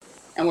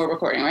And we're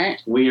recording,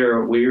 right? We're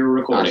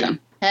recording. Awesome.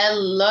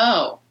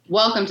 Hello.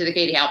 Welcome to the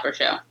Katie Halper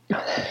Show.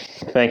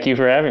 Thank you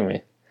for having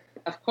me.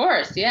 Of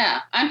course,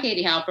 yeah. I'm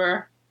Katie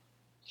Halper,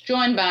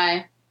 joined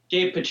by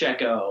Gabe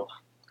Pacheco.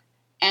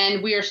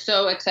 And we are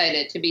so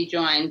excited to be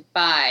joined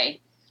by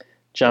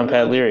John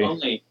Pat Leary.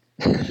 Only.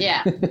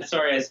 Yeah.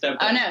 Sorry, I stepped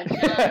Oh up. no,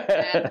 John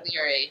Pat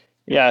Leary.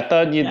 Yeah, I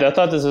thought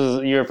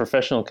you're a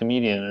professional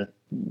comedian.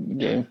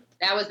 Gabe.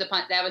 That was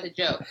a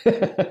joke.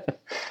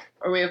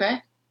 Are we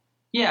okay?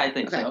 Yeah, I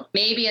think Okay. so.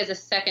 Maybe as a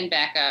second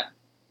backup,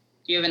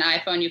 do you have an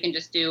iPhone you can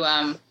just do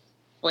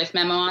voice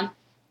memo on?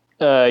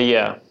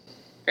 Yeah.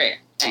 Great,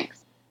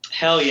 thanks.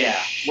 Hell yeah.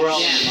 We're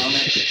all Yeah. in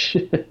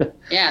the moment.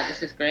 Yeah,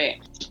 this is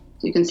great.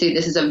 You can see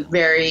this is a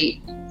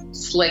very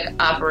slick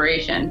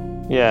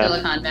operation. Yeah.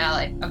 Silicon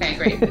Valley. Okay,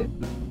 great.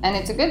 And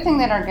it's a good thing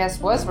that our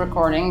guest was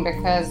recording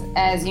because,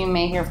 as you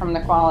may hear from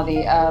the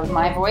quality of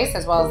my voice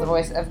as well as the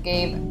voice of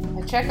Gabe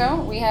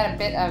Pacheco, we had a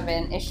bit of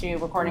an issue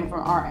recording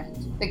from our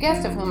end. The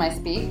guest of whom I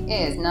speak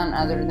is none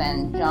other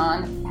than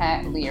John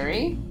Pat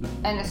Leary,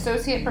 an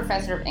associate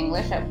professor of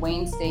English at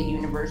Wayne State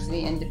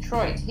University in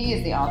Detroit. He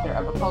is the author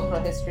of A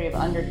Cultural History of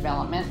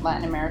Underdevelopment,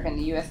 Latin America and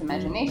the U.S.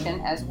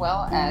 Imagination, as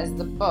well as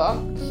the book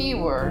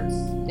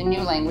Keywords, The New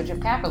Language of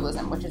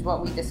Capitalism, which is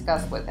what we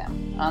discussed with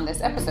him on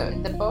this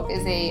episode. The book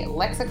is a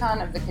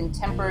lexicon of the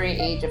contemporary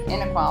age of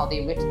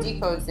inequality, which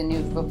decodes the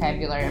new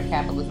vocabulary of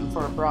capitalism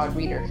for a broad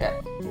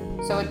readership.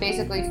 So it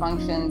basically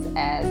functions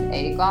as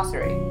a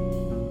glossary.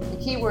 The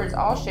keywords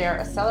all share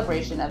a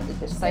celebration of the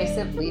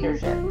decisive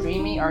leadership,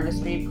 dreamy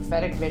artistry,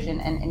 prophetic vision,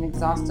 and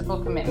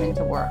inexhaustible commitment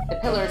to work, the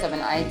pillars of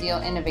an ideal,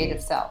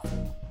 innovative self.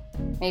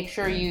 Make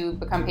sure you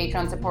become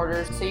Patreon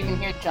supporters so you can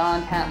hear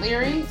John Pat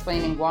Leary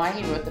explaining why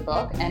he wrote the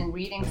book and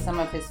reading some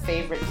of his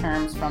favorite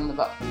terms from the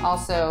book.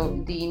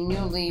 Also, the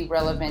newly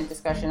relevant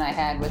discussion I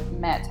had with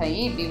Matt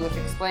Taibbi, which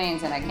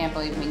explains, and I can't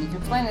believe we need to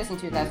explain this in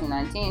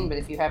 2019, but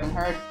if you haven't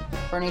heard,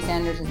 Bernie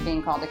Sanders is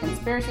being called a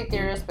conspiracy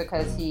theorist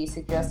because he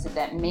suggested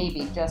that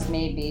maybe, just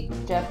maybe,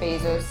 Jeff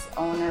Bezos'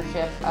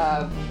 ownership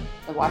of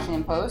the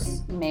Washington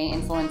Post may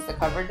influence the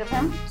coverage of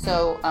him.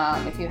 So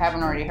if you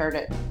haven't already heard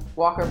it,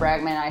 Walker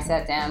Bragman and I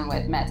sat down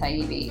with Matt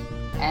Taibbi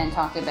and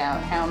talked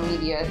about how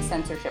media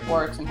censorship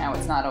works and how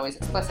it's not always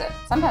explicit.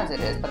 Sometimes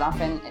it is, but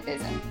often it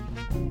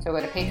isn't. So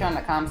go to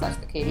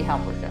patreon.com/The Katie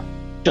Halper Show.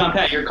 John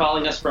Pat, you're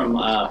calling us from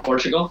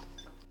Portugal?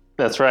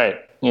 That's right.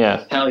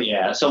 Yeah. Hell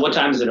yeah. So what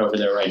time is it over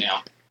there right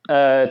now?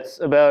 It's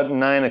about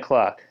 9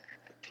 o'clock.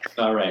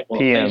 All right. Well,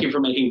 PM. Thank you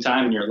for making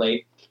time in your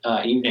late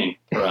evening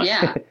for us.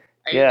 Yeah.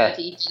 Are you about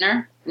to eat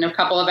dinner in a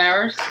couple of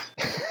hours?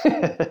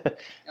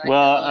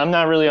 Well, I'm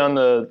not really on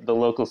the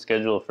local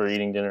schedule for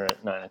eating dinner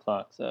at 9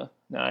 o'clock, so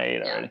no, I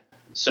ate already.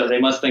 So they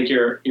must think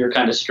you're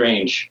kind of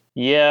strange.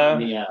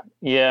 Yeah.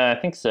 Yeah, I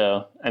think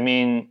so. I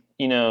mean,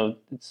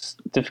 it's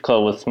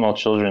difficult with small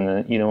children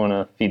that you don't want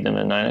to feed them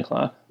at 9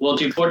 o'clock. Well,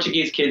 do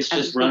Portuguese kids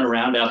just run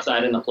around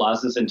outside in the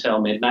plazas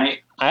until midnight?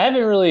 I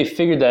haven't really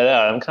figured that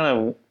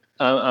out.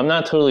 I'm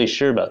not totally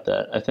sure about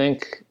that. I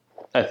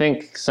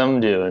think some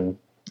do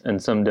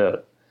and some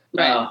don't.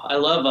 Right. I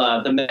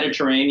love the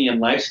Mediterranean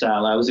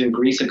lifestyle. I was in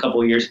Greece a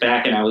couple of years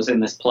back, and I was in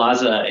this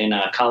plaza in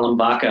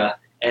Kalimbaka,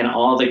 and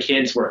all the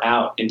kids were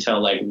out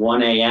until like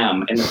 1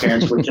 a.m., and the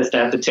parents were just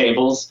at the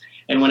tables.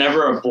 And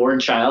whenever a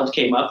bored child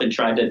came up and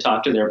tried to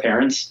talk to their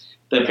parents,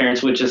 the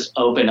parents would just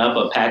open up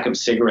a pack of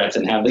cigarettes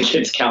and have the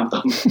kids count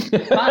them.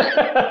 Fun.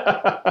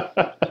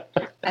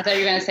 I thought you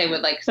were going to say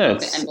would like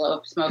smoke and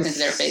blow smoke into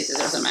their faces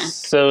or something.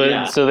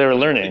 So they were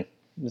learning.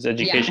 It was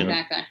educational.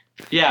 Yeah, exactly.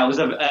 Yeah, it was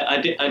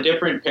a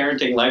different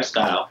parenting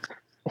lifestyle.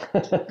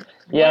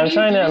 Yeah, I'm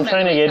trying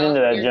to get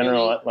into that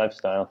general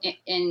lifestyle.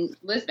 In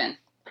Lisbon.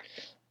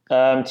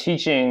 I'm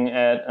teaching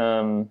at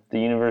the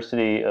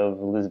University of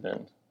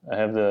Lisbon. I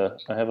have a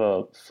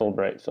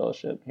Fulbright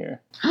fellowship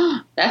here.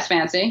 That's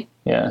fancy.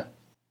 Yeah.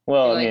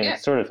 Well, You like it?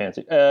 it's sort of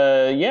fancy.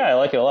 Yeah, I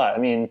like it a lot. I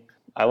mean,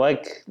 I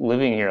like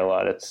living here a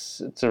lot.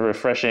 It's a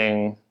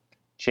refreshing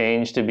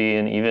change to be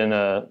in even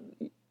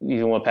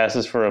what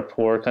passes for a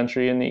poor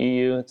country in the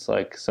EU. It's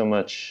like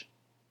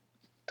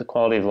the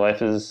quality of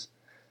life is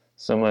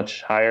so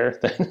much higher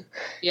than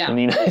in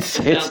the United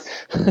States.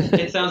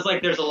 It sounds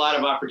like there's a lot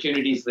of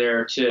opportunities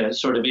there to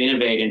sort of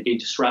innovate and be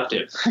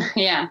disruptive.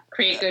 Yeah,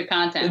 create good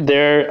content.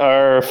 There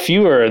are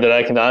fewer that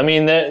I can. I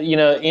mean, that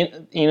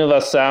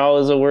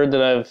inovação is a word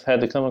that I've had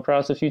to come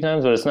across a few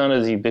times, but it's not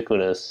as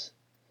ubiquitous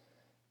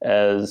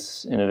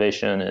as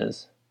innovation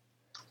is.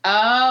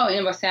 Oh,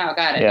 inovação,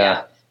 got it.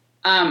 Yeah.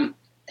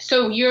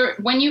 So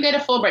when you get a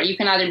Fulbright, you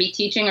can either be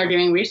teaching or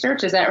doing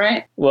research. Is that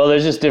right? Well,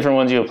 there's just different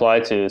ones you apply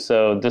to.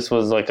 So this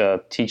was like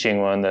a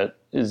teaching one that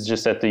is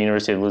just at the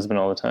University of Lisbon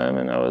all the time,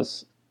 and I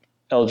was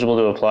eligible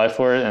to apply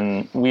for it.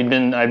 And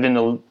I'd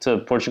been to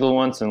Portugal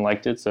once and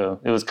liked it, so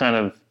it was kind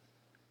of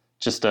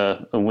just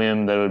a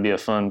whim that it would be a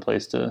fun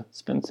place to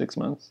spend 6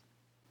 months.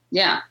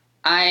 Yeah.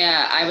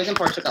 I was in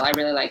Portugal. I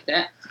really liked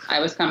it. I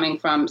was coming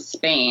from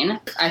Spain.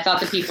 I thought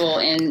the people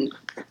in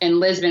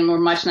Lisbon were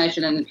much nicer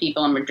than the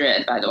people in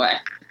Madrid, by the way.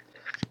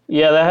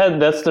 Yeah,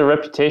 that's the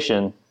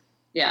reputation.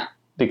 Yeah.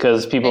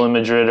 because people in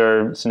Madrid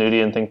are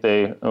snooty and think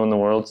they own the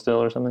world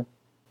still or something?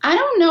 I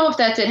don't know if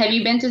that's it. Have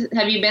you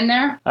been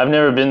there? I've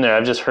never been there.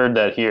 I've just heard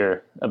that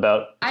here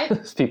about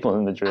people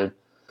in Madrid.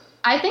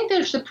 I think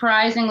they're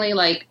surprisingly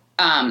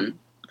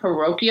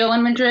parochial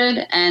in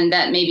Madrid, and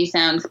that maybe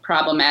sounds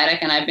problematic.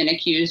 And I've been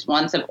accused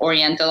once of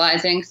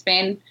orientalizing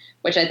Spain,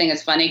 which I think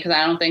is funny because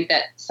I don't think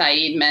that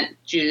Said meant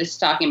Jews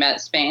talking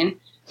about Spain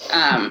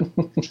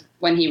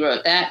when he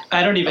wrote that.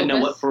 I don't even know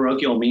what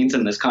parochial means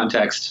in this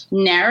context.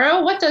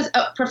 Narrow? What does...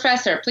 Oh,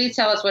 Professor, please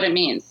tell us what it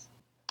means.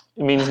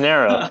 It means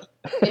narrow.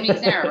 It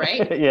means narrow,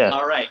 right? Yeah.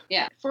 All right.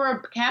 Yeah. For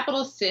a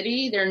capital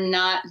city, they're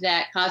not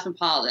that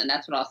cosmopolitan.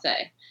 That's what I'll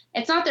say.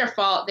 It's not their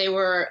fault. They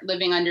were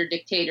living under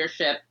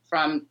dictatorship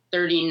from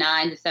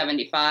 39 to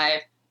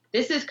 75.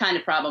 This is kind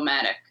of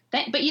problematic.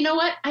 But you know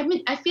what?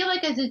 I feel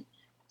like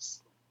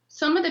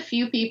some of the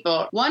few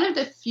people, one of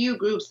the few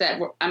groups that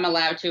I'm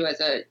allowed to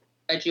as a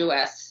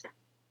Jewess,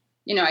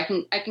 you know, I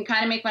can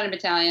kind of make fun of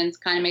Italians,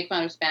 kind of make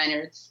fun of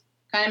Spaniards,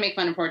 kind of make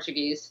fun of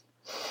Portuguese,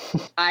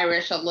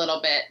 Irish a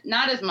little bit,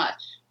 not as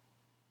much.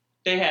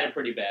 They had it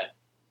pretty bad.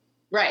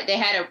 Right, they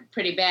had it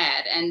pretty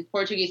bad. And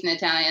Portuguese and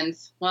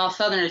Italians, well,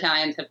 Southern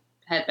Italians have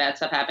had bad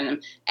stuff happen to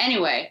them.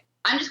 Anyway,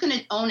 I'm just going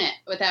to own it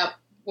without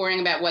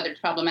worrying about whether it's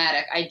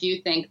problematic. I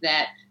do think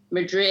that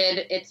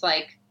Madrid, it's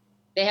like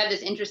they have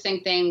this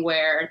interesting thing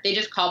where they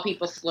just call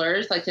people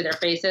slurs, like to their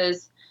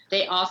faces.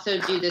 They also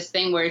do this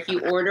thing where if you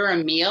order a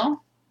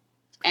meal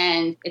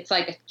and it's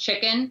like a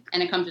chicken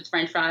and it comes with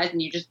French fries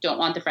and you just don't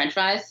want the French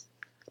fries,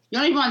 you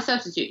don't even want a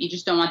substitute. You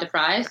just don't want the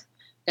fries.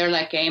 They're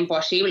like, que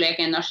imposible,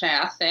 que no se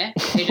hace.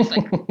 They just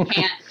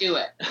can't do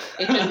it.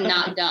 It's just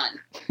not done.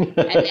 And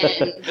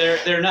then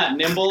they're not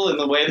nimble in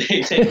the way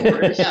they take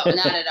orders. No,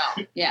 not at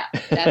all. Yeah,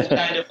 that's what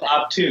kind of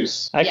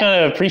obtuse. I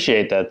kind of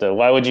appreciate that though.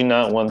 Why would you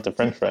not want the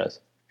French fries?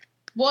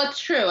 Well, it's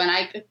true, and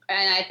I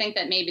think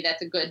that maybe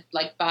that's a good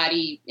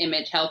body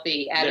image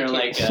healthy attitude. They're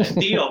like,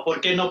 tío,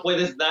 ¿por qué no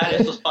puedes dar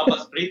esos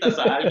papas fritas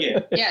a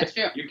alguien? Yeah, it's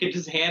true. You can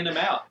just hand them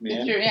out, man.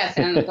 It's true, yeah,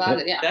 stand in the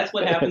closet, yeah. That's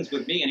what happens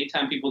with me.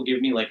 Anytime people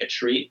give me a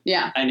treat,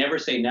 yeah, I never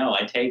say no.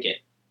 I take it.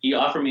 You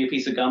offer me a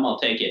piece of gum, I'll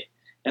take it,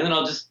 and then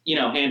I'll just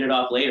hand it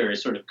off later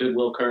as sort of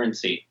goodwill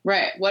currency.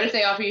 Right. What if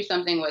they offer you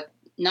something with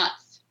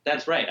nuts?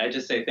 That's right. I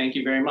just say thank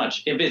you very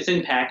much. If it's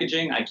in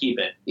packaging, I keep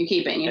it. You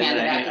keep it and you hand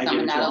it out to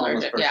someone not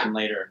allergic. Yeah.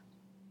 Later.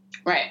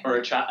 Right. Or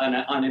an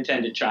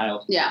unintended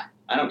child. Yeah.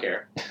 I don't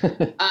care.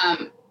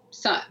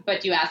 But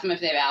do you ask them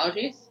if they have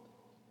allergies?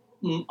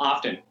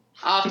 Often,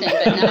 but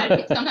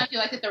not. Sometimes you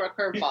like to throw a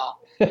curveball,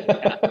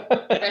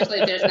 especially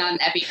if there's not an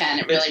EpiPen.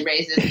 It really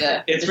raises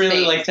the. It's the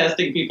really stakes. like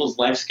testing people's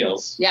life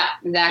skills. Yeah,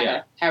 exactly.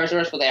 Yeah. How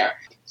resourceful they are.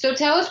 So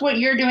tell us what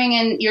you're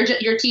doing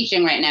you're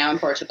teaching right now in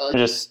Portugal. I'm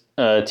just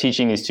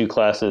teaching these two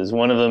classes.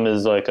 One of them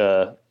is like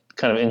a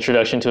kind of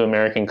introduction to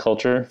American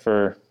culture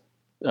for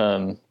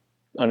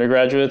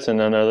undergraduates, and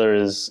another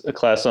is a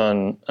class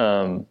on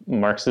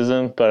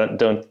Marxism.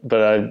 But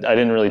I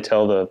didn't really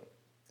tell the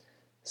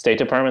State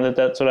Department that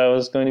that's what I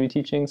was going to be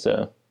teaching.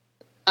 So.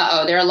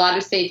 There are a lot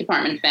of State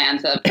Department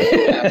fans of so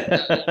you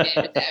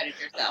can't outed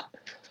yourself.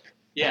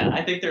 Yeah,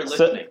 I think they're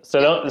listening. So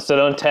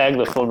don't tag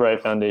the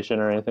Fulbright Foundation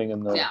or anything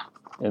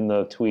in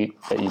the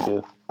tweet that you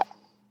do.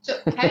 So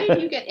how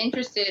did you get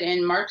interested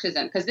in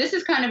Marxism? Because this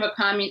is kind of a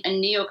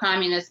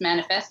neo-communist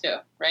manifesto,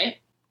 right?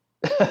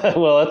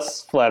 Well,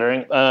 that's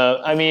flattering.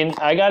 I mean,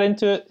 I got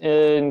into it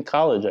in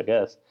college, I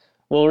guess.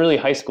 Well, really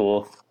high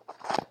school.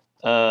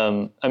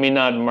 I mean,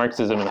 not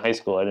Marxism in high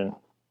school. I didn't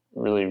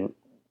really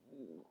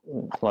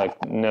I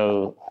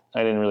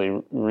didn't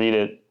really read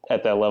it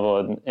at that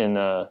level in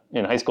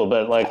high school.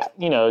 But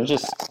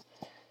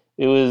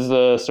it was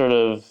the sort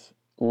of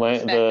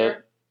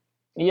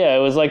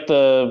it was like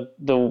the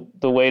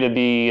way to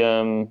be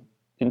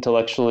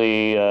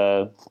intellectually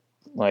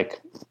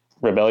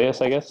rebellious,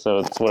 I guess. So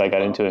it's what I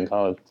got into in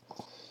college.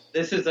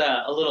 This is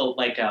a little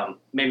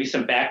maybe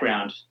some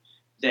background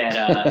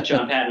that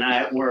John Pat and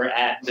I were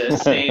at the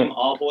same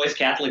all-boys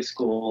Catholic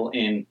school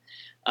in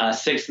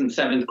 6th and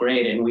 7th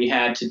grade, and we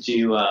had to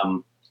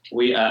do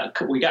we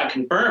got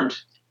confirmed.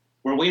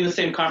 Were we in the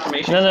same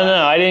confirmation class?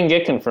 No, I didn't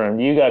get confirmed.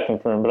 You got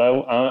confirmed, but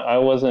I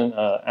wasn't.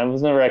 I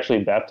was never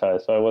actually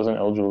baptized, so I wasn't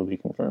eligible to be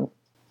confirmed.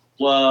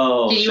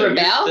 Whoa! Did you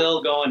rebel? You're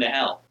still going to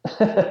hell.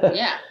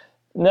 Yeah.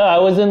 No, I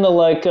was in the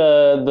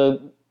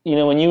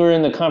when you were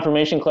in the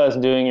confirmation class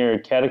doing your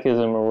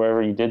catechism or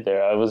whatever you did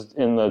there, I was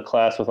in the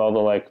class with all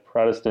the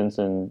Protestants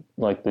and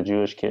the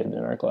Jewish kid in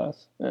our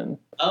class. And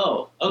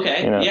oh,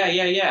 okay,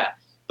 yeah.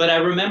 But I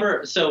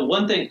remember, so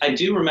one thing I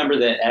do remember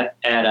that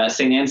at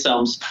St.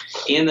 Anselm's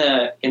in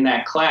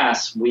that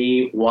class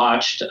we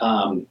watched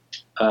the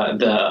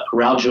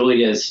Raul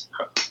Julia's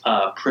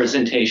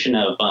presentation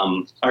of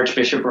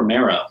Archbishop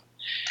Romero,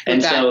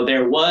 and so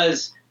there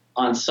was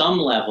on some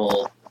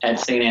level at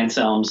St.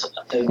 Anselm's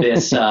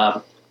this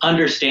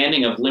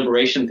understanding of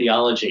liberation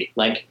theology.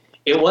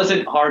 It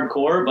wasn't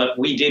hardcore, but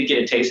we did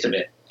get a taste of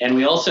it. And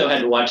we also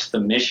had to watch The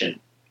Mission,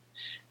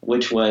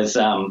 which was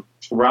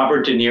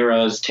Robert De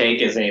Niro's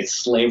take as a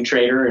slave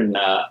trader in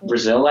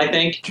Brazil, I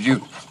think. Did you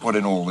put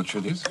in all the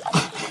chilies?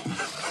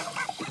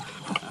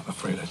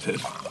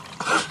 did.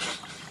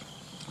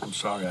 I'm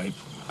sorry.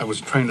 I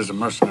was trained as a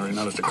mercenary,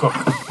 not as a cook.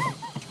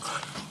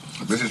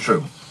 This is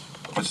true.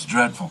 It's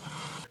dreadful.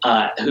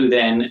 Who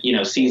then,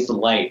 sees the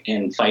light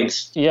and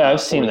fights. Yeah,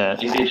 I've seen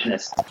that.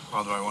 Indigenous.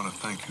 Father, I want to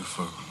thank you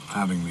for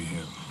having me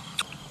here.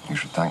 You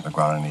should thank the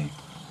Guarani.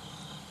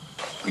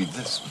 Read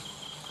this.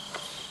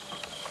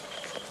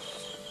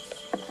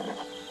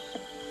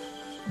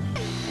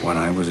 When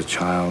I was a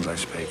child, I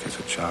spake as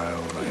a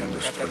child. I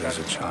understood as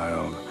a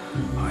child.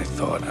 I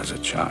thought as a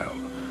child.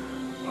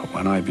 But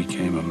when I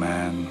became a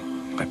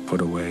man, I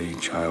put away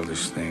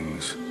childish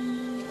things.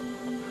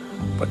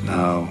 But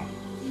now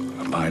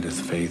abideth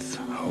faith,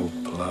 hope,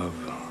 love,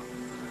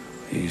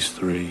 these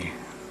three.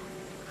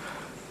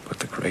 But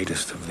the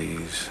greatest of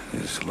these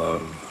is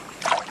love.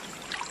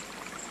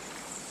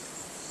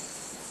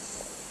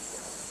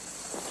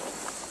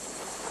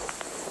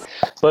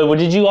 But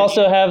did you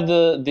also have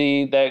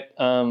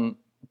that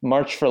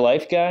March for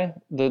Life guy,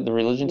 the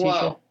religion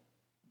teacher?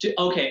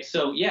 Okay,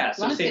 so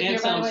so St.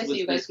 Anselm's was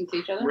you guys this can see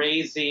each other?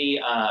 crazy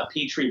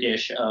petri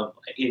dish of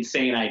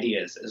insane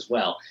ideas as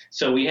well.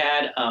 So we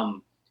had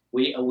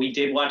we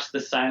did watch The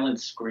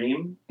Silent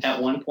Scream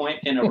at one point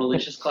in a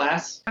religious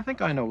class. I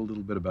think I know a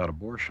little bit about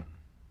abortion.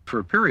 For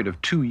a period of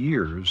 2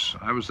 years,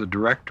 I was the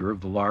director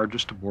of the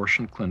largest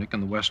abortion clinic in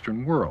the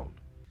Western world.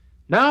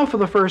 Now, for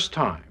the first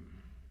time,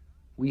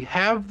 we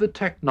have the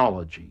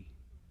technology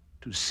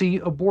to see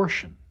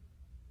abortion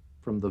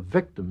from the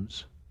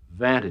victim's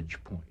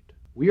vantage point.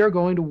 We are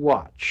going to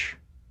watch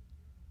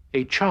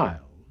a child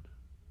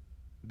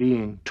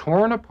being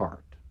torn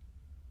apart,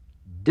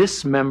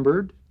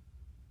 dismembered,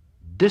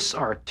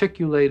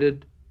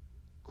 disarticulated,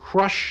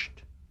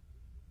 crushed,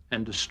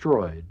 and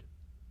destroyed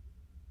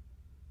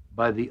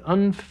by the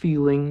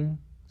unfeeling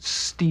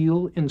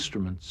steel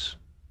instruments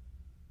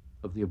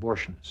of the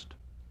abortionist.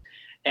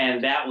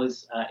 And that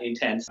was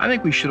intense. I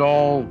think we should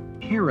all,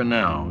 here and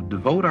now,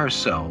 devote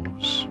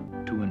ourselves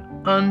to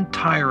an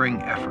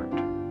untiring effort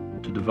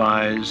to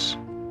devise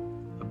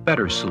a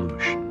better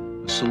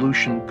solution, a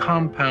solution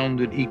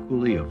compounded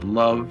equally of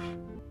love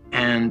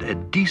and a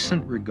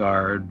decent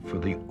regard for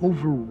the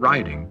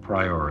overriding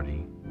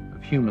priority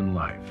of human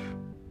life.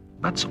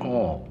 Let's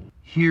all,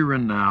 here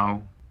and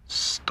now,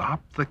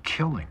 stop the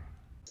killing.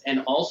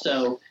 And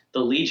also the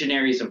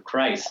Legionaries of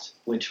Christ,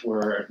 which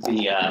were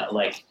the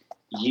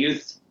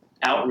youth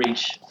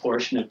outreach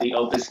portion of the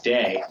Opus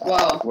Dei.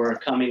 Whoa. Were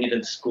coming into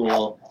the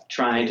school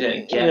trying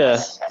to get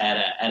us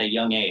at a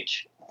young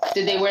age.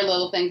 Did they wear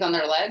little things on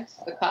their legs,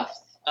 the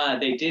cuffs?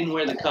 They didn't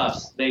wear the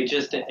cuffs. They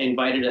just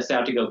invited us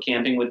out to go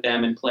camping with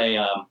them and play,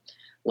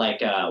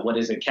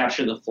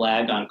 capture the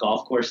flag on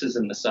golf courses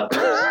in the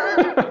suburbs.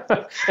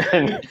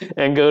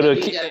 and go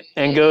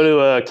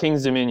to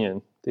King's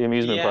Dominion, the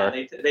amusement park.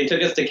 They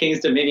took us to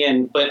King's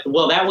Dominion, but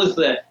that was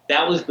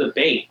the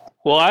bait.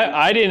 Well,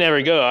 I didn't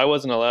ever go. I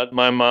wasn't allowed.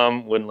 My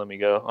mom wouldn't let me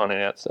go on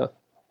any of that stuff.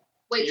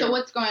 Wait, so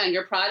what's going on?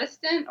 You're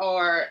Protestant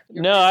or?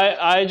 No,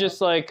 I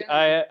just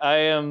I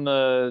am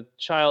the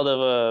child of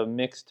a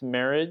mixed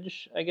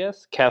marriage, I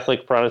guess.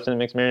 Catholic Protestant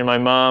mixed marriage. My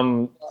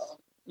mom,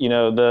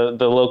 the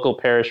local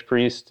parish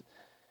priest,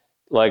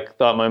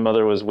 thought my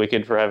mother was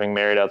wicked for having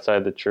married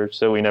outside the church,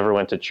 so we never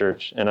went to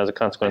church, and as a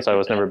consequence, I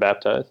was never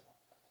baptized.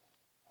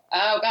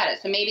 Oh, got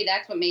it. So maybe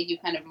that's what made you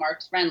kind of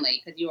Marx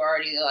friendly, because you were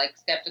already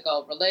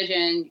skeptical of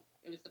religion.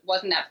 It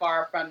wasn't that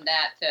far from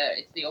that to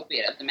it's the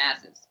opiate of the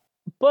masses.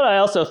 But I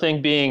also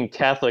think being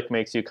Catholic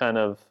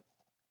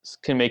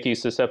can make you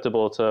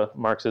susceptible to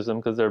Marxism,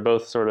 because they're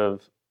both sort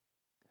of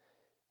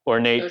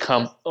ornate,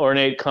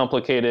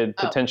 complicated,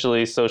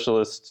 potentially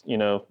socialist,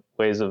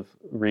 ways of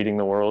reading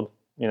the world,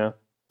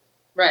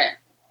 Right.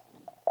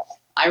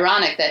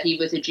 Ironic that he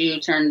was a Jew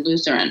turned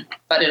Lutheran,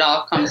 but it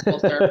all comes full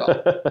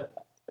circle.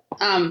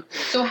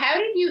 So how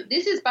did you?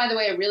 This is, by the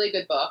way, a really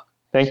good book.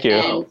 Thank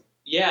you.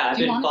 I've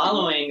been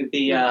following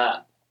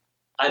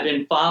I've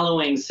been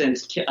following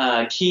since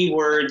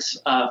Keywords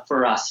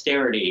for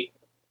Austerity.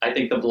 I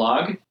think the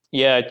blog.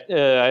 Yeah,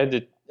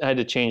 I had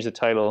to change the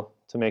title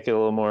to make it a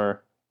little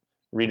more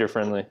reader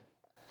friendly.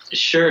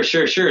 Sure.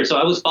 So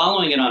I was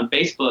following it on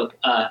Facebook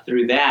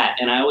through that,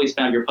 and I always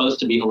found your post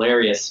to be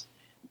hilarious.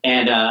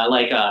 And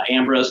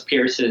Ambrose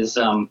Pierce's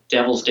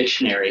Devil's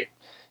Dictionary.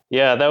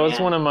 Yeah, that was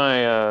one of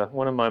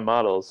my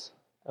models.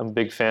 I'm a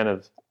big fan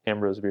of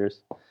Ambrose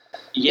Bierce.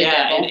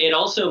 Yeah, and it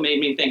also made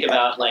me think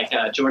about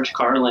George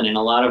Carlin and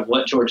a lot of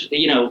what George,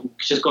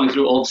 just going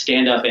through old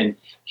stand-up and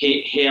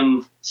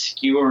him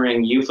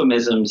skewering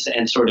euphemisms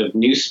and sort of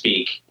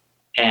newspeak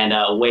and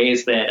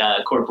ways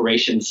that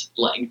corporations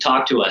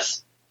talk to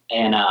us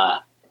and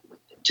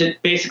to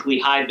basically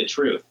hide the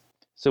truth.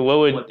 So what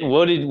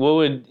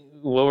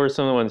were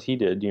some of the ones he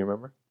did? Do you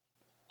remember?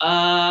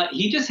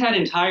 He just had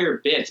entire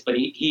bits, but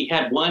he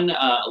had one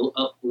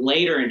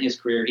later in his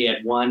career. He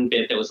had one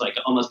bit that was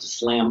almost a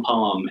slam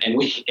poem, and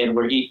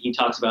where he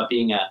talks about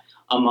being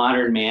a a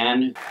modern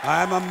man.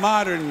 I'm a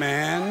modern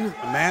man,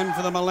 a man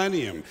for the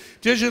millennium,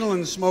 digital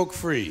and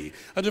smoke-free,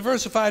 a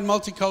diversified,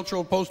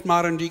 multicultural,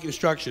 postmodern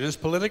deconstructionist,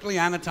 politically,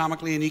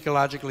 anatomically, and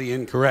ecologically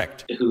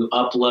incorrect. Who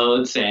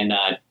uploads and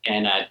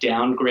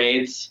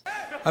downgrades.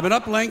 I've been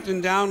uplinked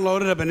and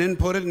downloaded, I've been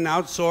inputted and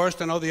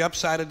outsourced. I know the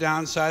upside of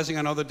downsizing,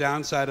 I know the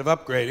downside of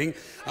upgrading.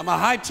 I'm a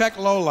high-tech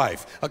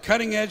lowlife, a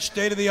cutting-edge,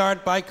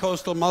 state-of-the-art,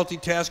 bi-coastal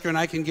multitasker, and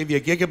I can give you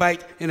a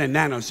gigabyte in a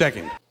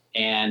nanosecond.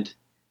 And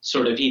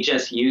sort of he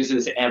just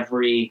uses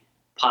every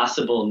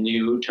possible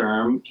new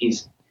term.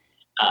 He's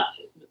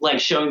like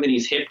showing that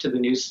he's hip to the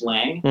new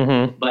slang,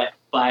 but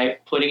by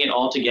putting it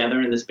all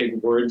together in this big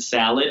word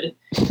salad,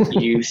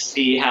 you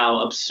see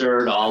how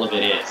absurd all of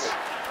it is.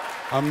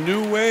 I'm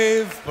new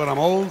wave, but I'm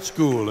old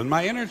school, and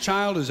my inner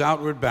child is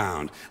outward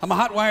bound. I'm a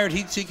hot-wired,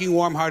 heat-seeking,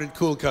 warm-hearted,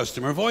 cool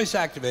customer,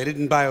 voice-activated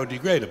and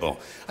biodegradable.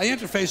 I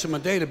interface with my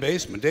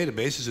database. My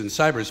database is in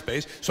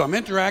cyberspace, so I'm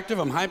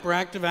interactive, I'm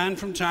hyperactive, and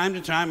from time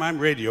to time, I'm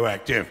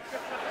radioactive.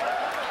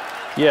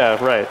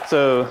 Yeah, right.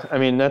 So, I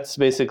mean, that's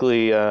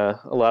basically a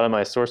lot of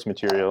my source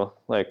material,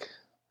 like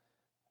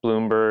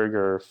Bloomberg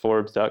or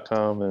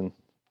Forbes.com and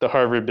the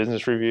Harvard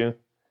Business Review.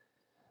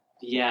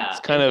 Yeah. It's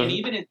kind of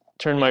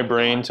turned my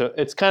brain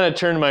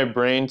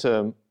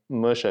to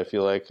mush, I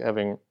feel like,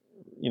 having,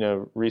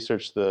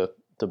 researched the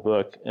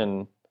book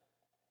and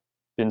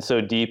been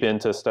so deep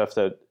into stuff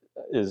that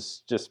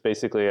is just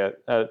basically at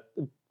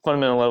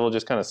fundamental level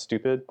just kind of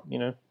stupid,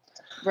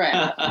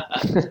 Right.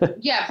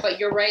 Yeah, but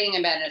you're writing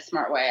about it in a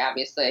smart way,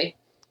 obviously.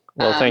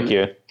 Well, thank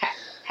you.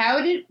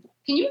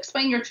 Can you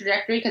explain your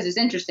trajectory? Because it's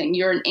interesting.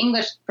 You're an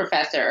English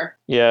professor.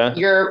 Yeah.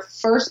 Your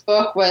first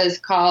book was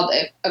called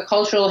A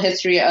Cultural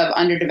History of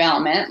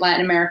Underdevelopment,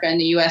 Latin America and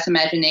the U.S.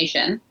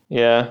 Imagination.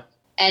 Yeah.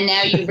 And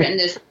now you've written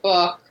this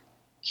book,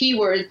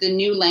 Keywords, The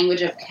New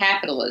Language of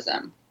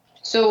Capitalism.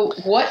 So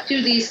what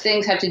do these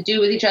things have to do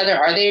with each other?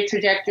 Are they a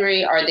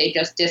trajectory? Are they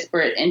just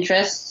disparate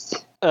interests?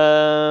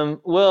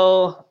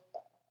 Well,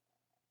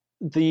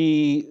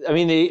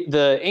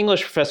 the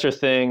English professor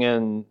thing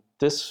and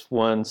this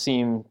one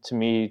seemed to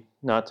me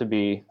not to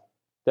be,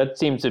 that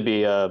seems to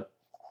be a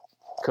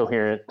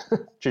coherent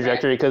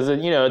trajectory because,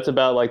 it's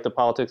about like the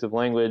politics of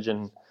language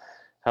and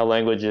how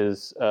language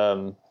is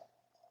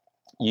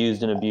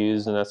used and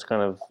abused. And that's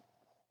kind of,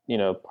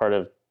 part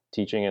of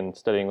teaching and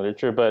studying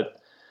literature. But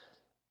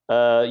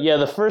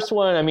the first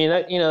one,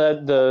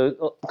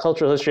 the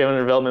Cultural History of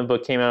Underdevelopment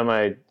book came out of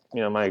my,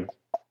 my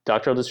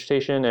doctoral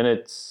dissertation, and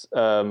it's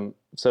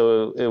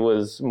so it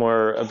was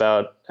more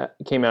about,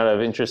 came out of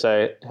interests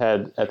I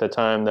had at the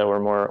time that were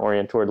more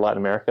oriented toward Latin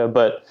America.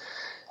 But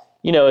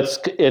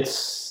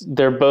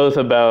they're both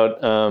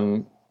about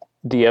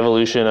the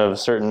evolution of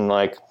certain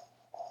like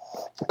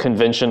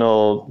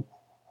conventional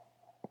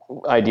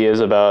ideas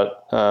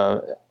about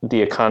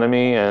the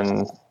economy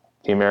and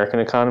the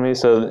American economy.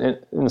 So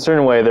in a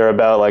certain way, they're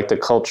about like the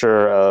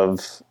culture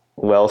of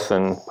wealth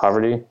and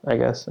poverty, I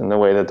guess, and the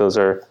way that those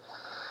are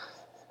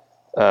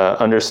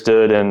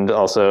understood and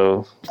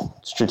also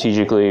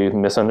strategically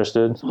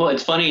misunderstood. Well,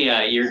 it's funny.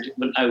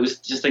 I was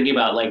just thinking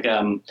about like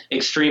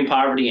extreme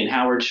poverty, and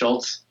Howard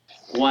Schultz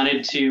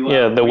wanted to.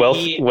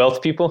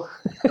 Wealth people.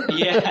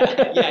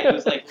 Yeah. He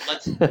was like,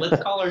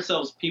 let's call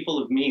ourselves people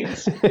of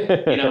means,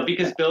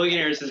 because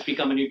billionaires has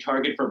become a new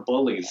target for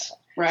bullies.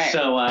 Right.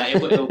 So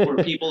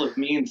we're people of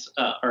means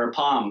or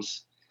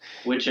POMs,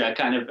 which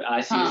kind of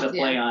I see as a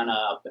play on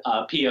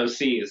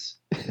POCs,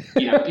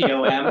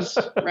 POMs.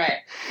 Right.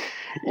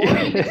 Or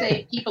you could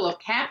say people of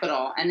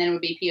capital, and then it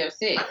would be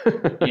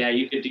POC. Yeah,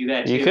 you could do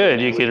that too. You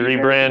could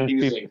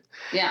rebrand.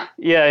 Yeah.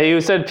 Yeah, he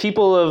said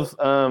people of,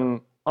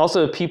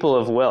 also people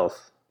of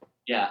wealth.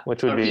 Yeah.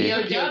 Which would be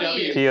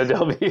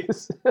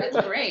POWs.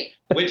 That's great.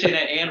 Which in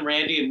an Ayn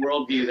Randian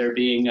worldview,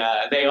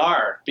 they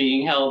are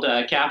being held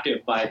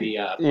captive by the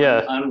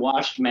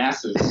unwashed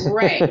masses.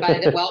 Right,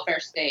 by the welfare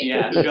state.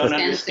 Yeah, who don't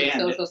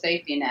understand social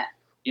safety net.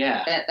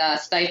 Yeah.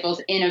 That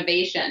stifles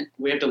innovation.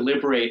 We have to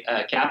liberate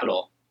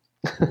capital.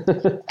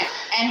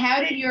 And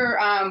how did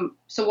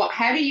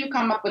how do you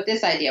come up with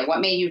this idea? What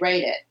made you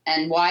write it?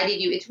 And why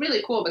did you, it's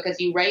really cool because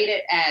you write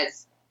it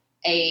as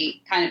a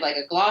kind of like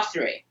a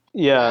glossary.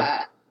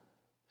 Yeah.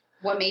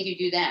 What made you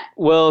do that?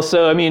 Well,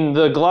 so,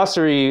 the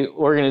glossary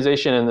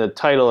organization and the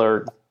title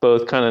are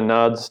both kind of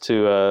nods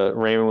to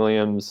Raymond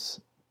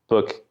Williams'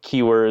 book,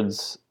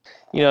 Keywords.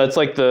 It's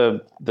like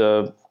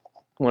the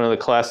one of the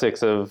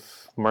classics of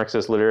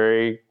Marxist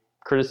literary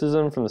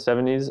criticism from the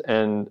 70s.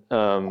 And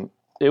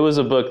it was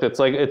a book that's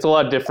like, it's a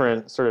lot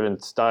different sort of in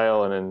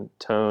style and in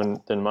tone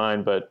than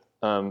mine, but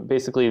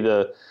basically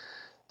the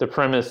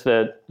premise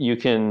that you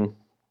can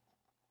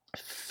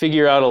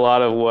figure out a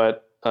lot of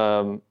what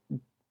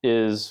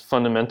is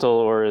fundamental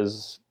or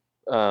is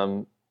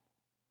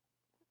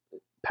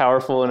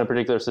powerful in a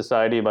particular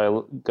society by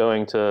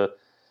going to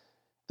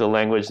the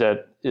language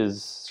that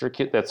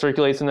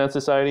circulates in that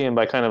society, and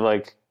by kind of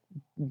like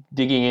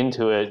digging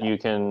into it, you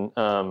can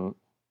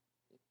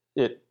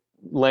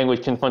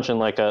language can function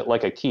like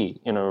a key,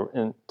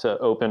 and to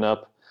open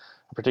up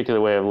a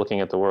particular way of looking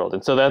at the world.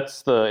 And so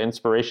that's the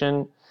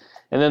inspiration.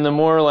 And then the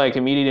more like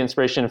immediate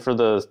inspiration for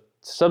the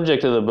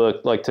subject of the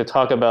book, like to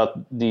talk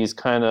about these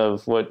kind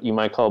of what you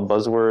might call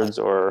buzzwords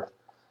or,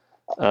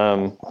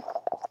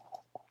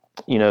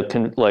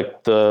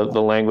 like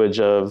the language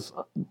of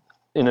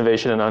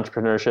innovation and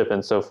entrepreneurship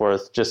and so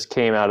forth, just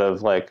came out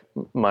of like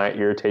my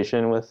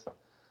irritation with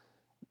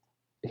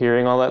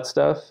hearing all that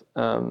stuff.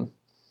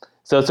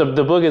 So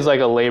the book is like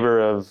a labor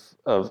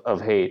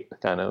of hate,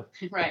 kind of.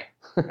 Right.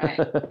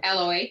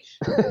 LOH.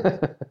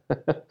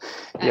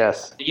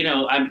 Yes.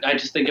 I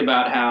just think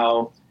about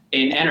how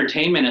in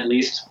entertainment, at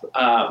least,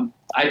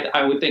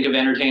 I would think of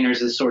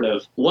entertainers as sort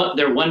of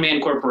they're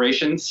one-man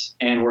corporations,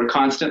 and we're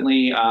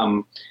constantly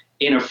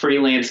in a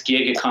freelance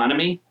gig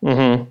economy.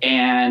 Mm-hmm.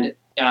 And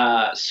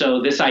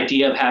so this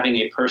idea of having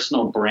a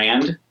personal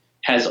brand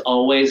has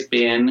always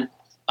been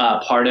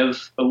part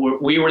of.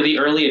 We were the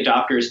early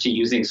adopters to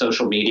using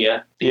social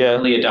media,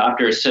 early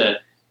adopters to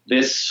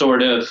this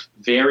sort of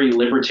very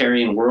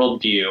libertarian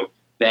worldview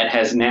that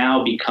has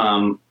now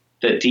become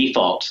the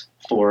default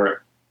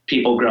for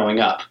people growing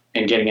up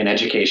and getting an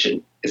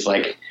education. Is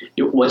like,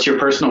 what's your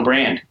personal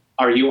brand?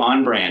 Are you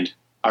on brand?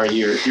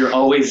 You're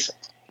always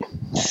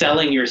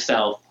selling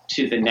yourself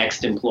to the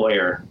next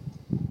employer?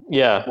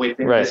 Yeah,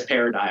 within this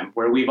paradigm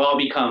where we've all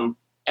become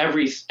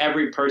every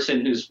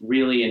person who's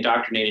really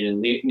indoctrinated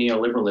in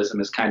neoliberalism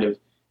has kind of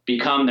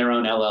become their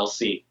own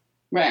LLC.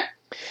 Right.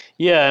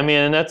 Yeah, I mean,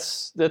 and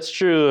that's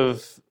true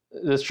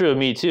of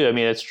me too. I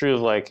mean, it's true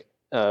of like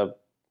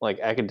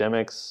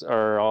academics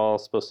are all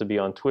supposed to be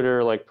on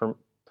Twitter, like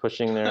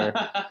pushing their,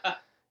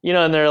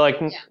 and they're like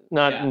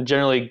not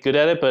generally good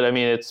at it, but I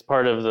mean, it's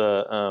part of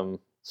the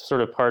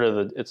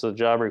it's a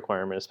job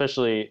requirement,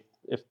 especially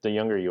if the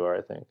younger you are,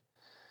 I think.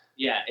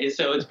 Yeah,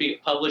 so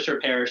publish or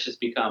perish has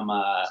become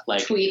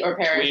like tweet or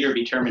perish. Tweet or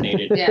be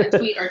terminated. Yeah,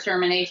 tweet or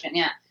termination.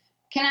 Yeah.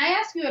 Can I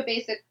ask you a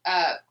basic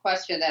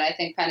question that I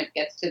think kind of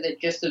gets to the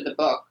gist of the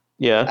book?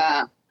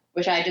 Yeah.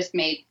 Which I just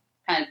made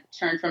kind of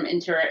turn from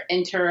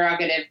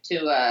interrogative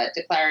to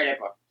declarative.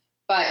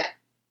 But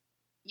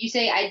you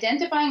say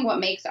identifying what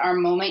makes our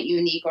moment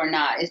unique or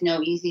not is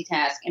no easy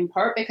task, in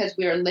part because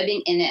we are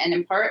living in it, and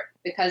in part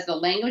because the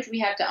language we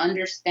have to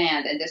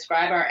understand and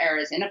describe our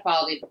era's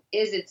inequality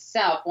is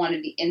itself one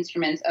of the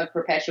instruments of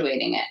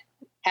perpetuating it.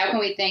 How can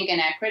we think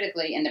and act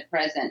critically in the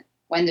present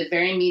when the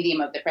very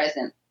medium of the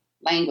present,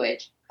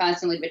 language,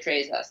 constantly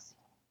betrays us?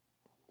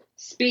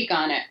 Speak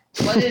on it.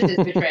 What is this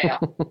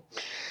betrayal?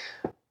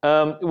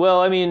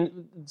 Well, I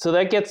mean, so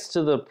that gets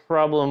to the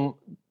problem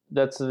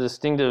that's a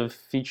distinctive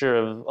feature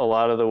of a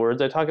lot of the words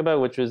I talk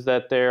about, which is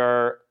that there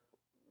are,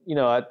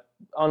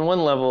 on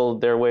one level,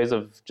 there are ways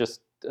of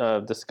just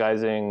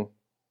disguising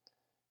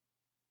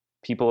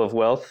people of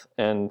wealth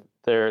and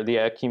the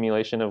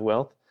accumulation of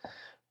wealth.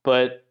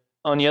 But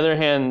on the other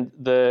hand,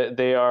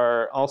 they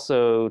are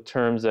also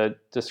terms that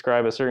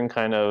describe a certain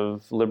kind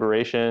of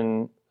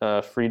liberation,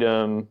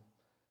 freedom.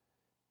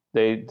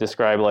 They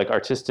describe like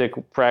artistic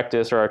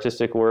practice or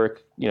artistic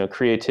work,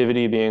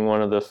 creativity being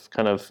one of the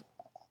kind of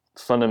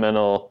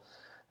fundamental,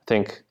 I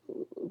think,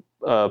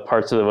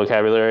 parts of the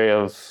vocabulary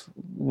of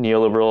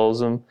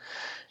neoliberalism.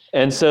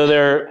 And so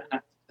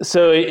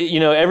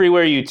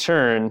everywhere you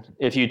turn,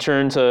 if you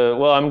turn to,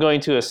 well, I'm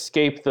going to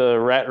escape the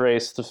rat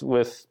race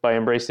by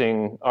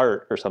embracing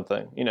art or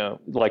something,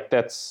 like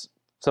that's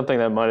something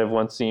that might have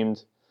once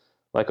seemed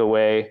like a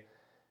way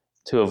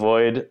to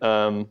avoid,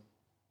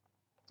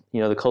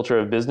 the culture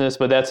of business,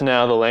 but that's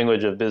now the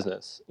language of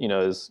business,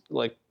 is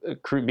like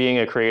being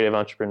a creative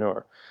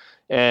entrepreneur.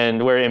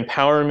 And where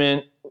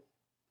empowerment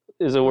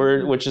is a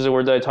word, which is a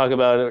word that I talk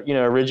about,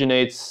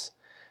 originates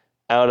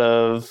out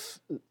of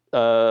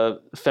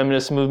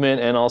feminist movement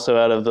and also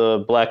out of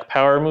the Black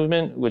Power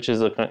movement, which is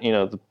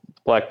the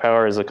Black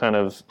Power is a kind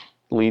of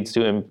leads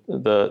to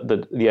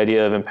the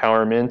idea of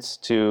empowerment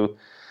to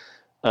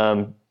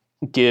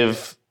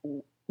give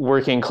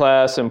working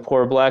class and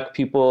poor Black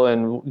people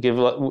and give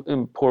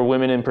poor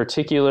women in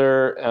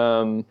particular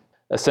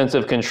a sense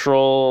of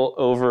control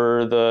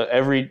over the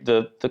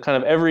kind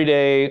of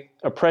everyday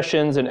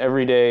oppressions and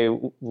everyday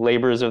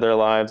labors of their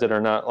lives that are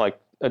not like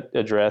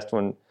addressed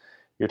when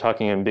you're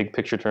talking in big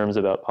picture terms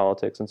about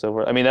politics and so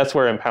forth. I mean, that's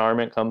where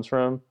empowerment comes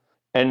from.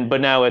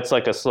 But now it's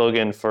like a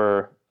slogan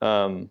for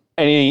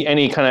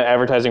any kind of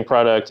advertising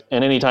product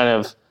and any kind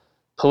of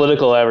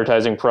political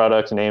advertising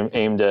product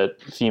aimed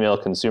at female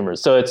consumers.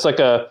 So it's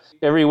like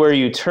everywhere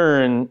you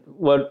turn,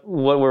 what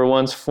were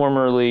once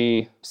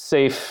formerly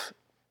safe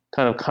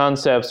kind of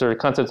concepts or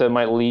concepts that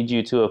might lead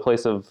you to a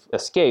place of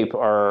escape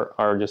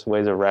are just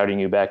ways of routing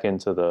you back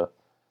into the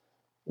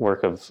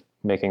work of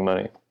making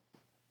money.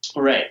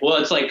 Right.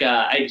 Well, it's like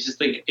I just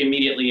think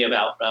immediately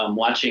about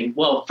watching.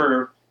 Well,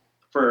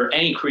 for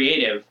any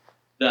creative,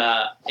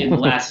 in the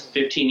last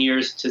 15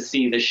 years, to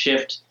see the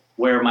shift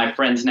where my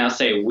friends now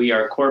say we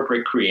are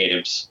corporate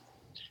creatives.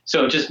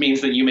 So it just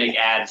means that you make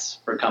ads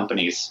for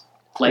companies.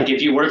 Like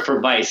if you work for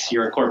Vice,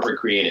 you're a corporate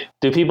creative.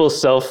 Do people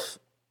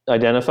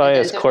self-identify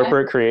as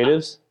corporate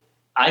creatives?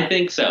 I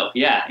think so.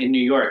 Yeah, in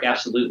New York,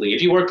 absolutely.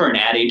 If you work for an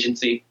ad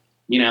agency,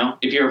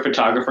 if you're a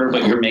photographer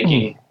but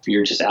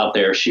you're just out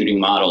there shooting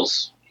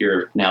models,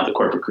 you're now the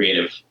corporate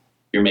creative.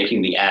 You're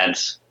making the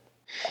ads.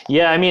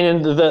 Yeah, I mean,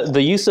 and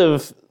the use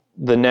of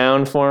the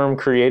noun form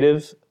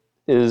creative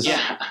is,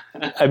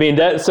 I mean,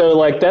 that's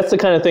the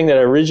kind of thing that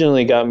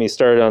originally got me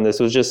started on this.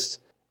 Was just,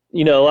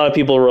 a lot of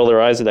people roll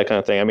their eyes at that kind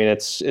of thing. I mean,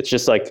 it's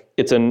just like,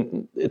 it's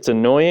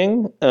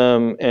annoying,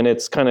 and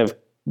it's kind of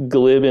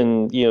glib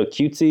and,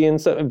 cutesy and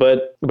stuff.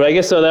 But I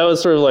guess so that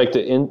was sort of like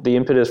the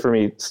impetus for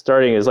me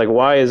starting is like,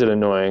 why is it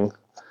annoying?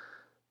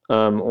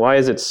 Why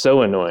is it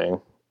so annoying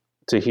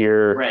to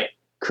hear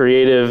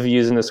creative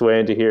used in this way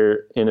and to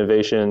hear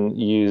innovation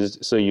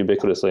used so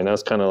ubiquitously? And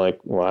that's kind of like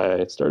why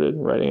I started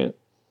writing it.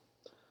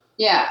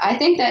 Yeah, I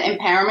think that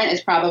empowerment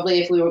is probably,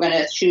 if we were going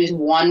to choose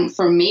one,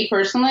 for me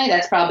personally,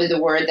 that's probably the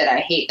word that I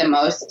hate the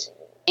most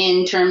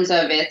in terms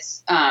of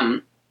its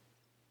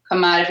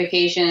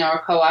commodification or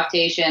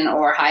co-optation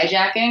or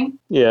hijacking.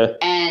 Yeah.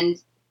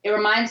 And it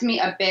reminds me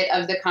a bit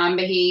of the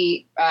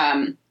Combahee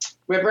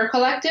River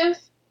Collective,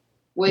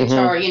 which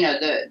are,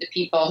 the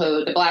people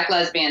the Black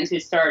lesbians who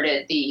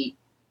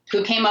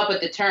came up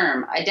with the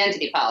term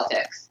identity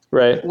politics,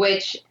 right?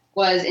 Which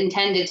was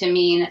intended to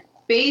mean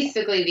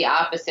basically the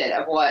opposite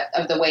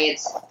of the way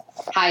it's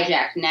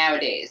hijacked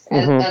nowadays,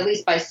 at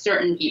least by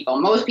certain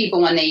people. Most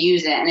people, when they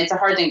use it, and it's a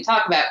hard thing to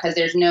talk about because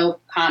there's no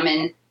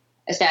common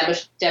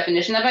established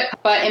definition of it,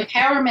 but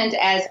empowerment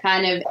as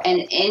kind of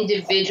an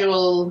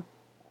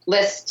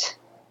individualistic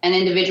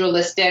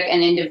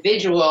and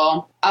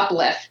individual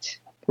uplift.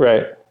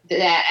 Right.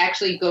 That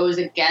actually goes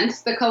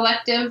against the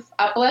collective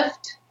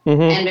uplift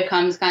and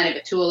becomes kind of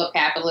a tool of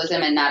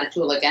capitalism and not a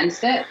tool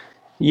against it.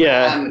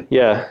 Yeah,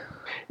 yeah.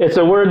 It's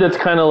a word that's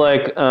kind of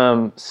like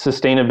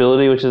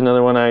sustainability, which is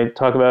another one I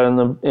talk about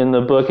in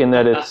the book, in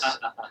that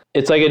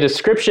it's like a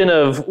description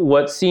of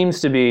what seems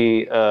to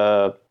be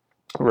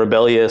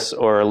rebellious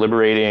or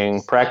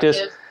liberating practice.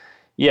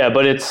 Yeah,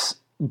 but it's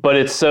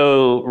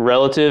so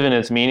relative in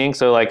its meaning.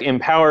 So like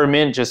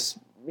empowerment just,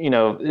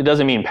 it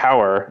doesn't mean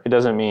power. It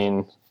doesn't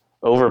mean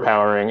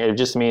overpowering. It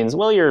just means,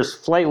 well, you're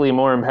slightly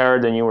more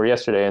empowered than you were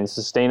yesterday. And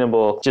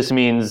sustainable just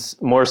means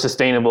more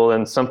sustainable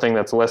than something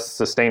that's less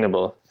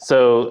sustainable.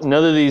 So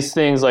none of these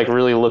things like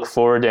really look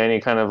forward to any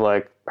kind of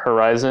like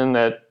horizon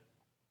that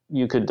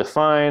you could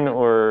define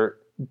or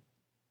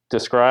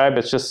describe.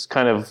 It's just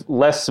kind of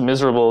less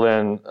miserable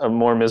than a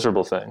more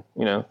miserable thing,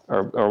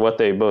 or what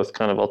they both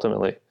kind of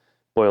ultimately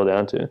boil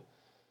down to.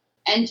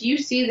 And do you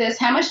see this,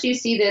 how much do you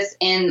see this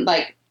in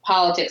like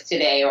politics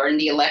today or in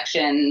the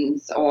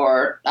elections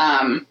or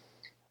the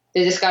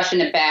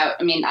discussion about,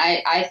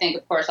 I think,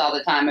 of course, all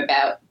the time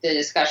about the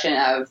discussion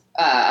of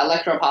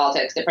electoral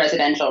politics, the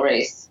presidential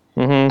race.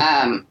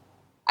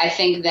 I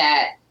think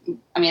that,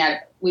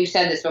 we've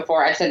said this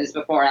before, I've said this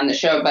before on the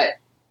show, but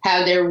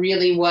how there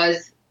really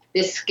was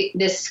this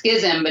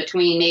schism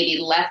between maybe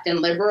left and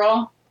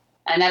liberal,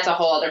 and that's a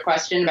whole other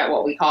question about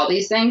what we call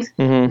these things,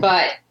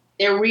 but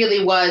there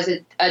really was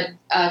a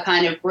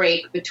kind of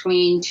break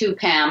between two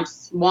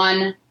camps,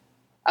 one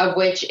of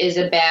which is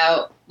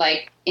about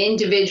like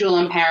individual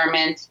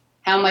empowerment,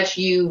 how much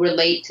you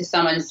relate to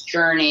someone's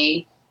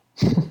journey.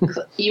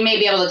 You may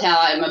be able to tell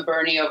I'm a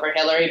Bernie over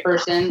Hillary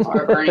person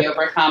or a Bernie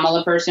over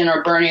Kamala person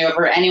or Bernie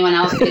over anyone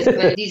else.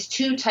 Basically, these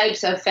two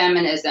types of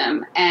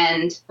feminism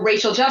and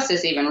racial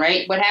justice even,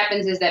 right? What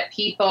happens is that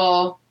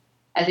people,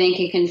 I think,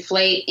 can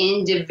conflate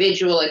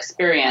individual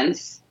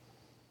experience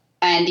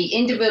and the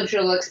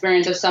individual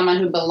experience of someone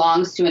who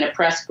belongs to an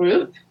oppressed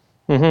group,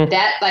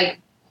 that like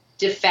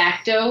de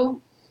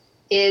facto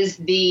is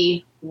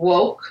the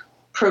woke,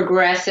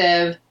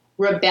 progressive,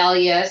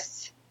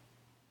 rebellious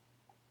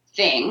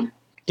thing.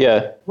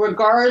 Yeah.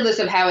 Regardless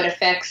of how it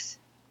affects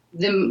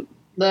the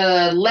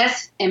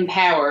less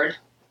empowered,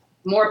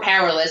 more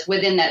powerless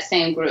within that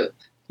same group.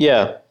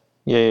 Yeah.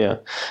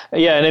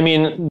 And I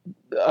mean,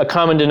 a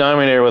common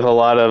denominator with a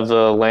lot of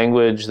the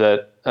language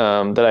that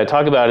I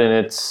talk about,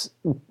 and it's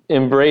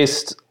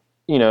embraced,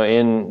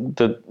 in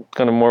the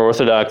kind of more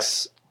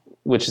orthodox,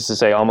 which is to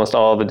say almost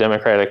all of the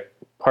Democratic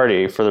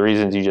Party, for the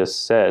reasons you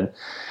just said,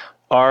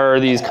 are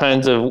these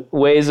kinds of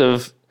ways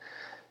of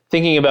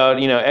thinking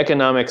about,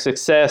 economic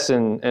success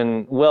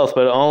and wealth,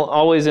 but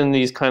always in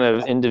these kind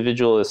of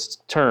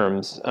individualist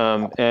terms,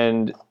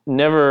 and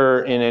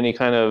never in any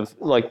kind of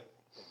like,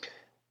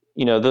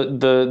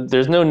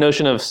 there's no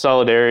notion of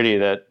solidarity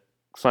that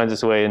finds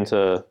its way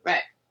into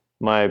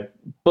my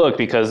book,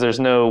 because there's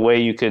no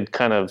way you could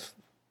kind of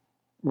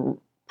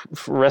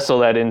wrestle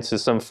that into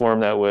some form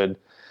that would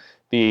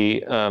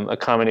be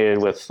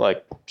accommodated with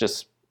like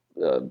just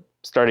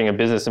starting a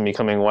business and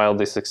becoming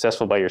wildly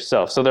successful by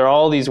yourself. So there are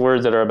all these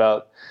words that are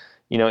about,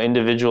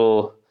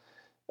 individual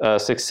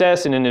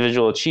success and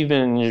individual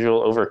achievement, and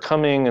individual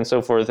overcoming and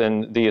so forth.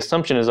 And the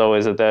assumption is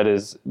always that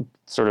is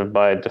sort of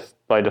by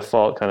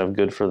default kind of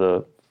good for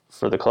the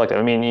collective.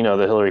 I mean,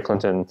 the Hillary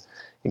Clinton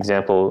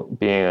example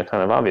being a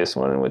kind of obvious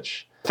one in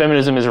which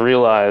feminism is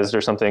realized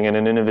or something, and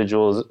an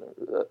individual's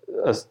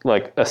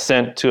like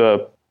ascent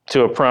to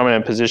a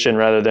prominent position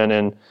rather than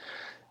in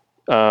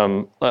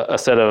a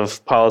set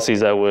of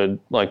policies that would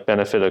like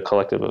benefit a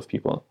collective of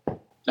people.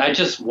 I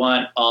just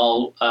want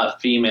all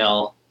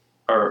female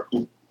or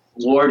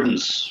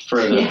wardens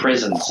for the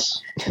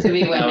prisons. To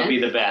be women. That would be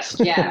the best.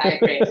 Yeah, I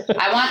agree.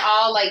 I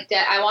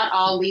want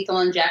all lethal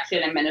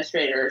injection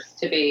administrators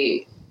to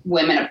be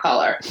women of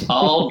color.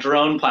 All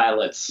drone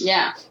pilots.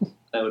 Yeah.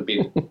 That would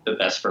be the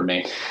best for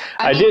me.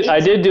 I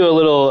did do a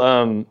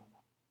little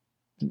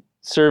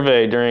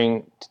survey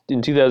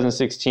in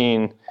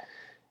 2016,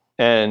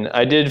 and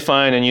I did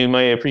find, and you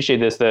might appreciate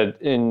this,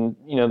 that in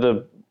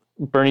the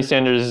Bernie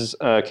Sanders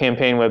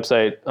campaign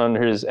website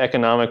under his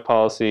economic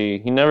policy,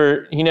 he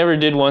never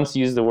did once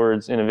use the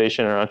words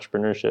innovation or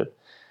entrepreneurship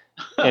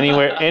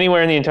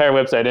anywhere in the entire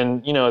website.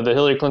 And the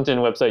Hillary Clinton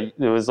website,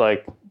 it was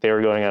like they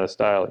were going out of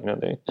style.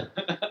 They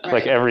Right.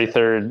 like every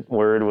third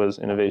word was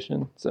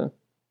innovation. So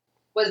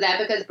Was that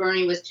because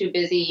Bernie was too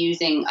busy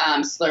using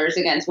slurs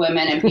against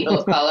women and people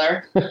of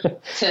color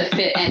to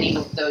fit any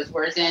of those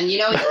words in?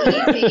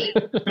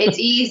 It's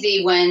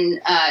easy when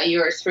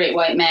you're a straight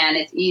white man.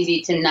 It's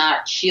easy to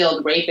not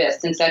shield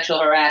rapists and sexual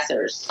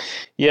harassers.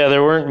 yeah,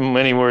 there weren't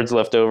many words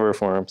left over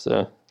for him.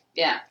 So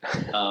Yeah.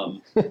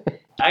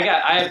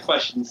 I have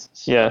questions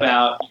Yeah.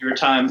 about your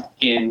time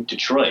in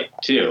Detroit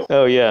too.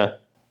 oh yeah.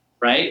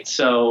 Right?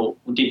 So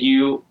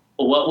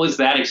what was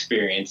that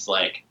experience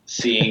like,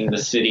 seeing the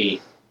city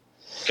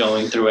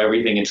going through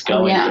everything it's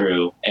going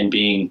through and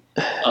being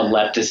a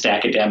leftist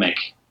academic?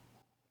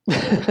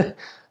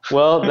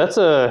 Well, that's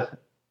a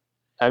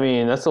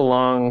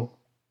long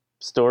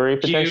story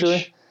potentially.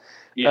 Huge.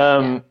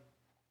 Yeah.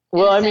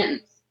 Well, I mean,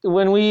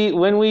 when we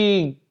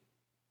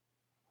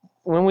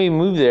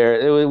moved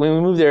there, when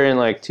we moved there in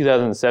like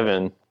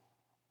 2007,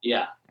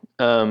 Yeah.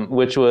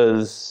 which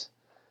was,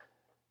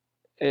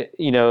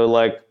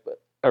 like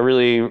a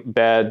really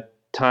bad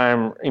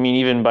time. I mean,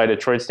 even by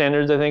Detroit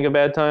standards, I think a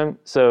bad time.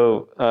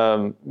 So,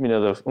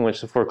 in which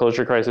the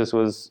foreclosure crisis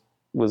was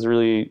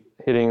really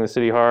hitting the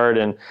city hard,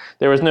 and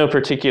there was no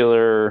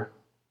particular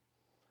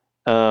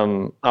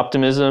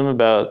optimism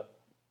about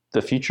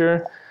the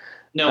future.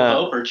 No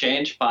hope or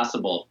change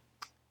possible.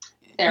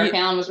 Sarah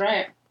Palin was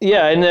right.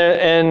 Yeah, and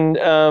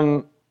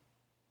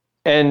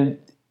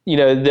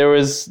there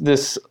was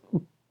this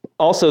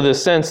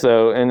sense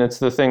though, and it's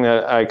the thing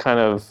that I kind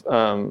of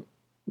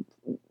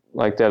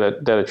like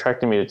that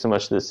attracted me so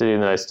much to the city,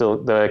 and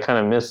that I kind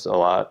of miss a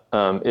lot,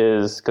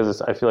 is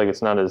because I feel like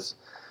it's not as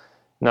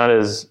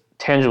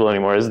tangible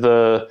anymore. Is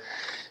the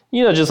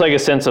just like a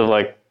sense of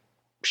like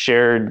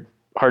shared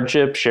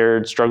hardship,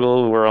 shared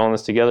struggle. We're all in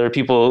this together.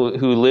 People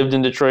who lived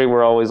in Detroit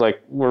were always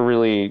like, we're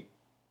really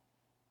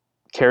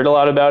cared a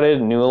lot about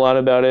it, knew a lot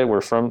about it.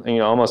 We're from,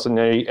 almost in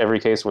every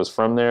case was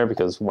from there,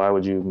 because why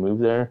would you move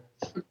there?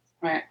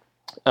 Right.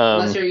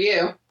 Unless you're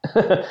you.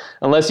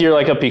 Unless you're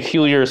like a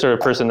peculiar sort of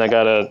person that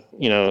got a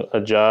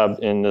job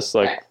in this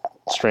like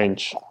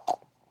strange,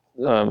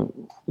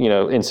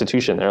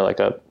 institution there, like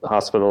a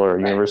hospital or a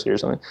university or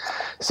something.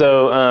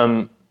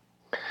 So,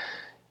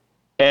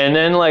 and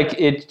then like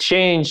it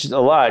changed a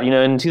lot,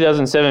 in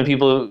 2007,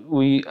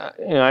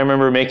 I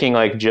remember making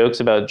like jokes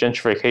about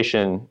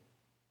gentrification,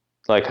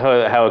 like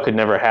how it could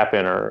never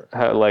happen, or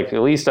how, like,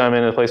 at least I'm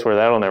in a place where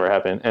that'll never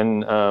happen.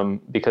 And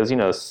because,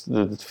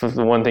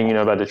 the one thing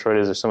about Detroit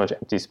is there's so much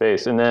empty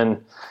space. And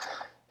then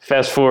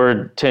fast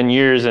forward 10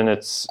 years and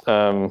it's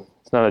not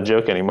a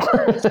joke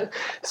anymore.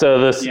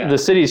 So the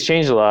city's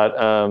changed a lot.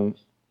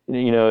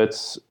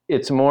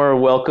 It's more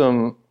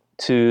welcome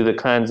to the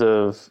kinds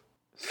of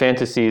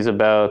fantasies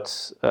about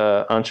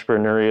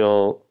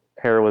entrepreneurial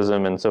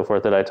heroism and so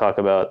forth that I talk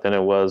about than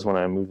it was when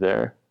I moved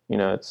there.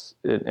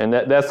 And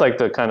that's like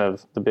the kind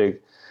of the big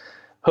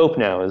hope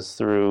now, is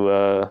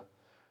through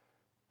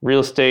real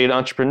estate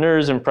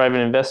entrepreneurs and private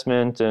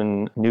investment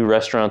and new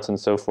restaurants and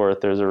so forth.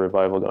 There's a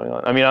revival going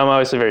on. I mean, I'm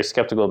obviously very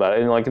skeptical about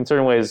it, and like in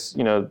certain ways,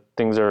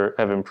 things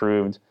have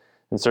improved.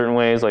 In certain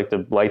ways, like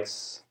the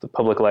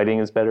public lighting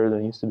is better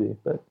than it used to be.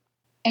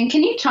 And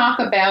can you talk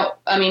about?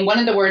 I mean, one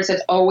of the words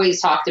that's always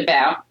talked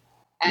about,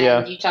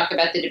 and you talk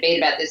about the debate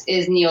about this,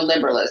 is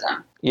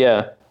neoliberalism.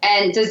 Yeah.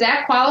 And does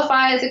that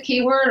qualify as a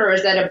keyword, or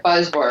is that a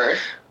buzzword?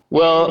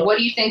 Well, and what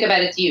do you think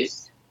about its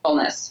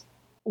usefulness?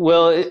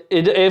 Well,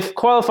 it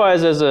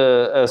qualifies as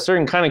a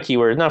certain kind of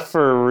keyword, not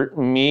for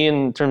me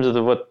in terms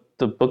of what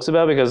the book's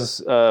about,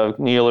 because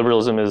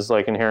neoliberalism is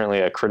like inherently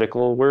a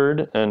critical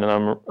word, and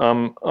all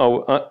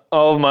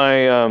of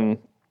my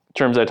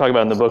terms I talk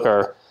about in the book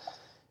are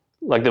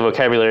like the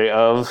vocabulary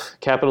of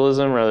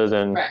capitalism rather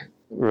than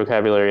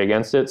vocabulary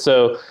against it.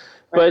 So,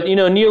 but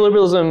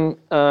neoliberalism.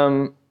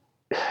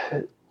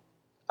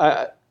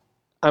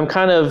 I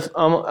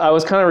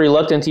was kind of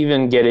reluctant to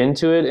even get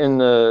into it in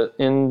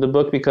the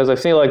book, because I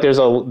feel like there's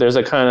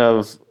a kind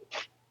of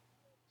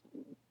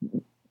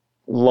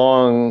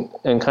long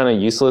and kind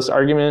of useless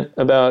argument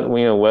about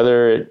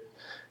whether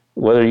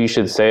you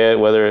should say it,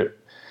 whether it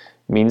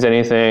means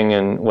anything,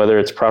 and whether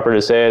it's proper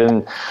to say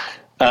it.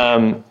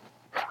 And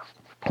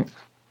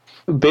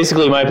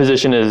basically, my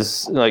position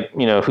is like,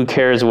 who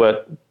cares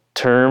what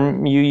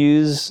term you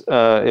use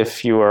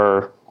if you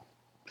are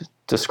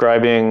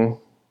describing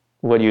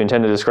what you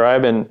intend to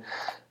describe. And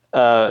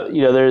there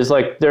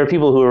are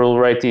people who will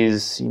write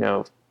these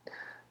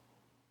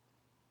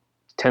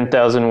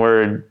 10,000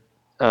 word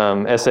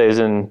essays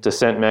in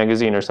Dissent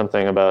magazine or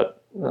something about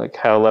like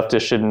how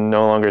leftists should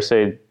no longer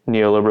say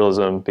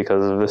neoliberalism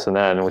because of this and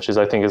that, and which is,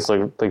 I think, is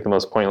like the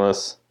most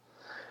pointless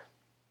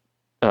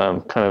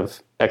kind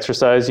of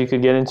exercise you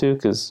could get into,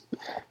 because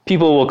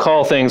people will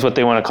call things what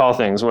they want to call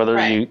things, whether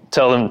you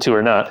tell them to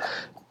or not.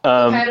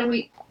 How do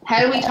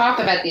we talk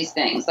about these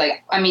things?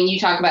 Like, I mean, you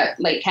talk about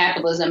like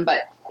capitalism,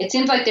 but it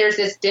seems like there's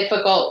this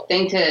difficult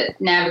thing to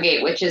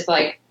navigate, which is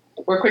like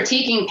we're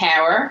critiquing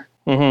power,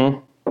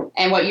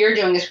 and what you're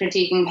doing is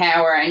critiquing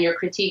power, and you're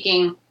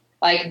critiquing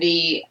like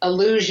the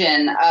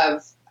illusion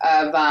of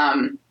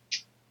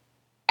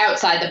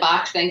outside the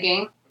box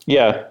thinking.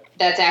 Yeah.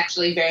 That's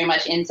actually very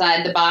much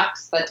inside the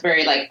box. That's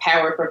very like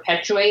power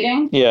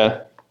perpetuating.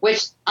 Yeah.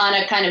 Which on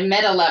a kind of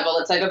meta level,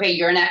 it's like, okay,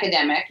 you're an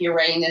academic, you're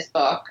writing this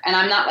book, and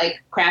I'm not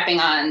like crapping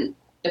on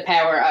the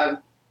power of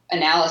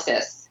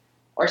analysis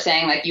or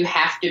saying like you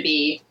have to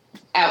be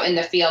out in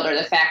the field or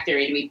the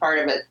factory to be part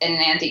of an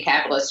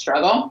anti-capitalist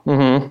struggle.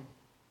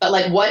 But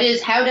like,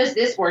 how does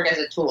this work as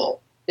a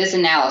tool, this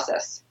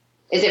analysis?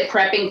 Is it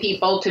prepping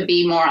people to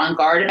be more on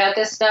guard about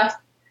this stuff?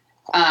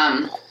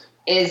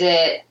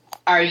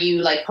 Are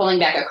you like pulling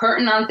back a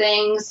curtain on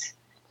things?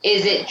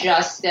 Is it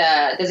just,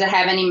 does it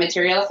have any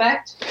material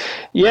effect?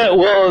 Yeah,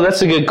 well,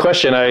 that's a good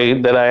question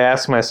that I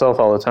ask myself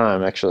all the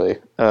time, actually.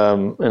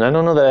 And I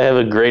don't know that I have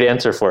a great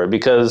answer for it,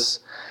 because,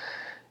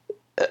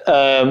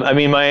 I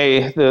mean,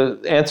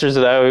 the answers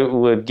that I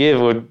would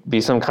give would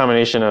be some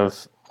combination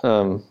of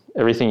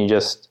everything you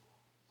just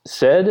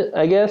said,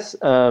 I guess.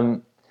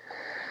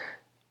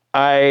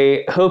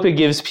 I hope it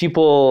gives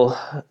people,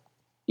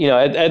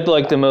 at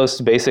like the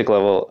most basic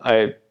level,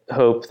 I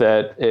hope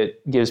that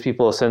it gives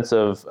people a sense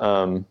of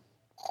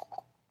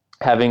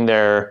having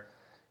their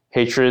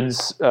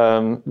hatreds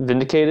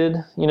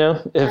vindicated.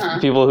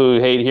 If people who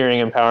hate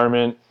hearing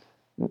empowerment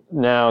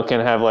now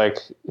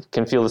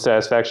can feel the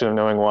satisfaction of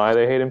knowing why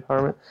they hate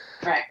empowerment,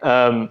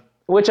 right?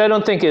 Which I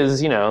don't think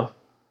is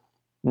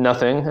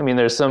nothing. I mean,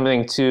 there's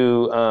something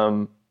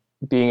to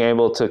being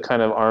able to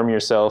kind of arm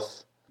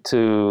yourself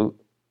to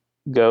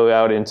go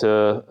out into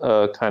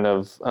a kind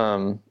of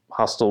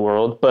hostile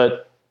world,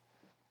 but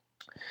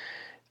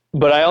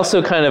I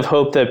also kind of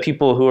hope that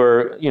people who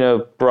are,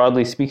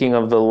 broadly speaking,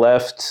 of the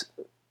left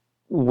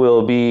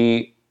will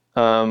be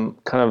kind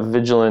of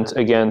vigilant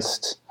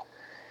against,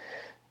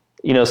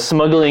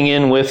 smuggling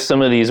in with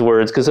some of these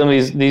words, because some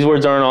of these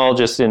words aren't all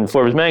just in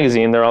Forbes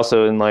magazine; they're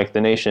also in like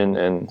The Nation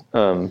and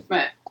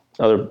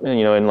other,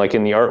 and like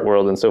in the art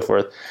world and so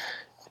forth.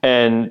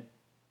 And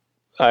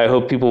I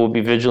hope people will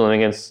be vigilant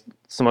against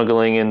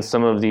smuggling in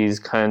some of these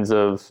kinds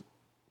of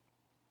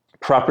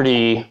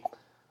private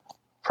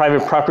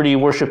property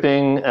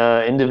worshiping,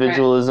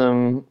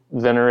 individualism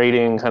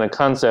venerating kind of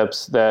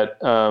concepts that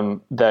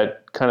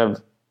kind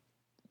of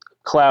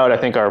cloud, I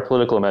think, our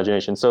political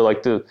imagination. So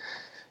like the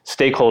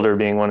stakeholder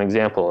being one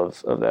example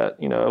of that,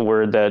 a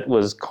word that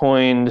was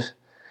coined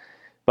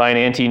by an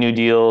anti-New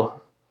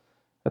Deal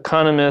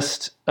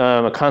economist,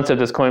 a concept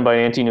that's coined by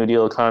an anti-New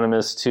Deal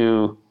economist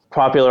to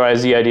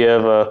popularize the idea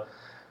of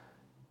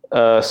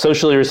a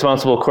socially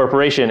responsible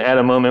corporation at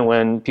a moment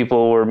when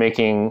people were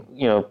making,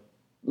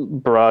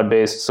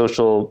 broad-based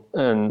social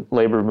and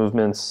labor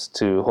movements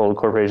to hold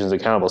corporations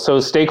accountable. So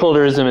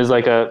stakeholderism is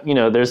like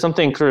there's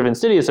something sort of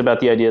insidious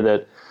about the idea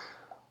that,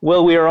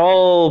 well, we are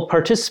all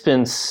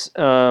participants.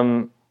 We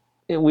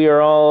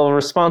are all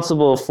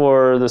responsible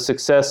for the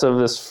success of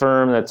this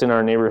firm that's in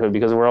our neighborhood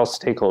because we're all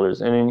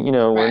stakeholders. And,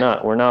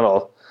 we're not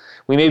all,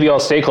 we may be all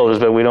stakeholders,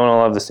 but we don't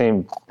all have the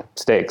same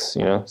stakes,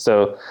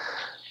 so.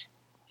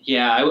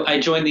 Yeah, I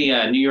joined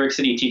the New York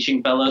City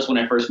Teaching Fellows when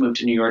I first moved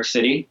to New York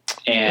City.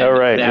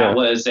 And that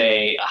was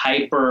a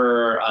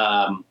hyper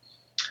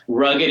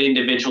rugged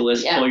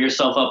individualist, pull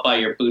yourself up by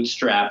your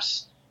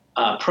bootstraps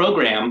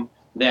program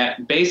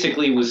that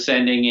basically was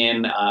sending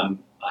in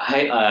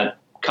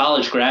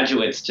college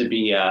graduates to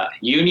be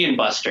union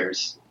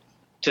busters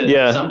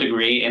to some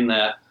degree in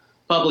the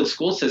public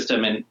school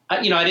system. And,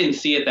 I didn't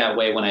see it that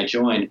way when I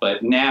joined,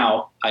 but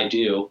now I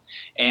do.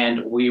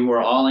 And we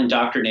were all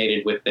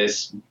indoctrinated with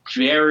this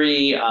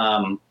very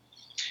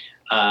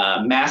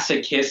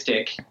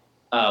masochistic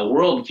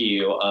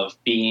worldview of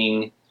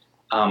being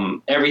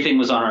everything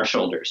was on our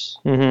shoulders.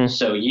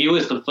 So you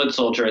as the foot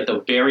soldier at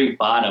the very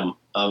bottom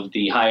of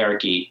the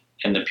hierarchy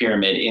and the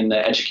pyramid in the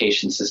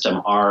education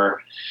system are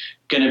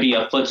going to be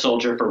a foot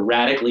soldier for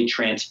radically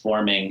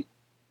transforming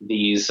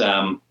these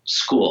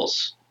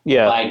schools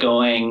by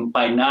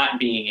not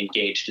being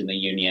engaged in the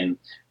union,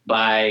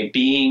 by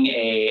being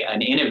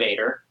an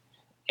innovator,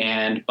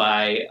 and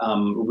by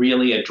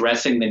really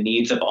addressing the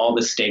needs of all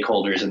the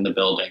stakeholders in the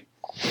building.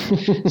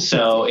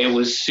 So it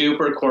was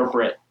super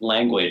corporate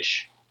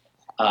language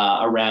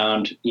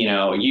around,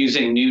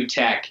 using new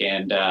tech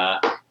and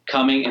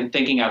coming and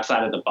thinking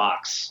outside of the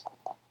box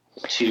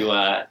to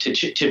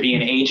be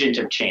an agent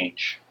of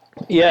change.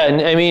 Yeah,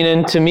 and I mean,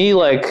 and to me,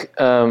 like,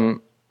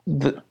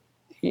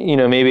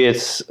 maybe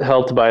it's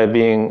helped by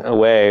being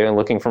away and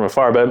looking from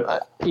afar,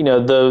 but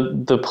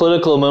the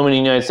political moment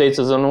in the United States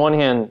is on the one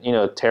hand,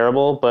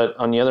 terrible, but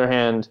on the other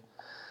hand,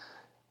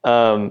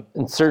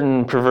 in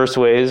certain perverse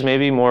ways,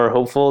 maybe more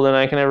hopeful than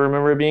I can ever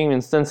remember it being, in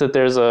the sense that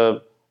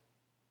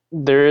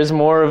there is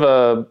more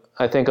of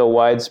I think a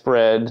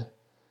widespread,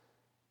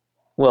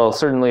 well,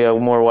 certainly a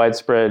more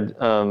widespread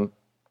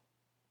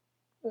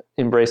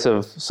embrace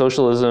of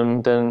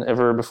socialism than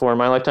ever before in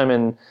my lifetime,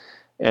 and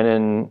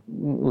in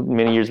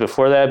many years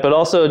before that, but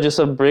also just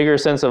a bigger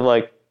sense of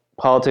like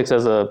politics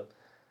as a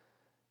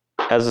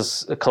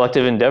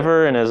collective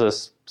endeavor and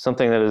as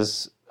something that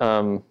is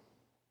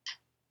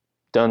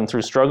done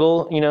through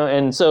struggle,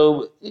 and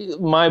so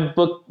my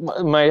book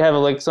might have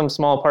like some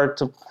small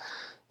part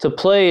to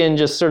play in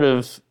just sort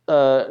of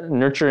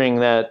nurturing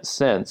that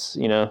sense,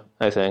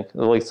 I think,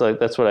 at least like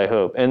that's what I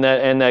hope, and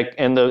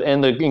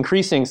the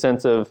increasing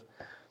sense of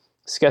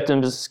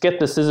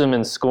skepticism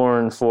and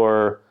scorn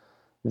for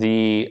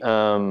the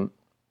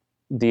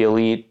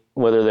elite,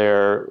 whether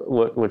they're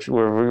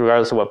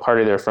regardless of what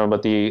party they're from,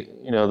 but the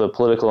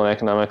political and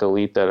economic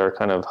elite that are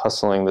kind of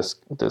hustling this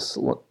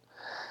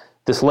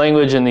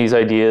language and these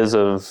ideas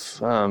of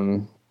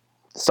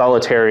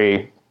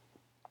solitary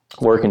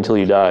work until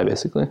you die,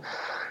 basically.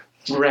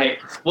 Right.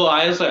 Well,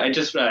 I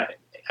just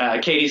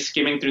Katie's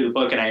skimming through the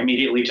book, and I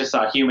immediately just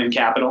saw human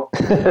capital.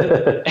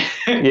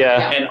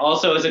 Yeah. And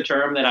also as a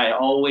term that I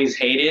always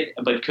hated,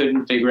 but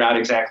couldn't figure out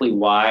exactly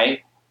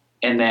why.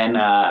 And then,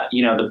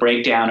 the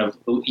breakdown of,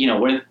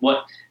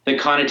 what the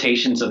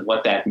connotations of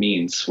what that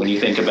means when you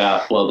think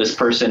about, well, this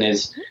person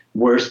is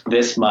worth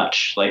this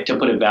much, like to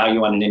put a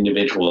value on an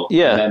individual.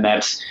 Yeah. And then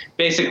that's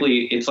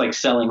basically, it's like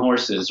selling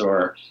horses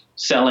or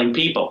selling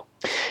people.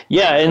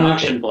 Yeah, and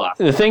auction block.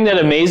 The thing that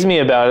amazed me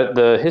about it,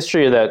 the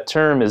history of that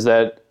term, is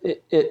that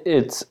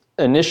its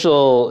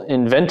initial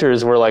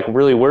inventors were like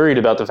really worried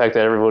about the fact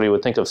that everybody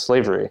would think of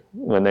slavery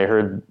when they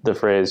heard the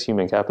phrase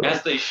human capital.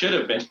 As they should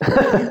have been.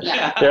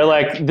 Yeah. They're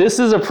like, this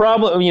is a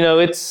problem.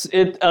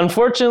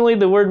 Unfortunately,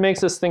 the word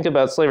makes us think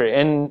about slavery,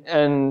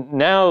 and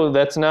now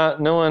that's not.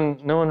 No one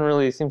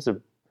really seems to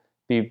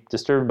be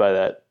disturbed by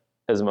that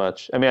as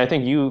much. I mean, I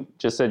think you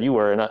just said you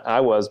were, and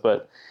I was,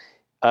 but.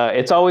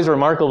 It's always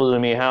remarkable to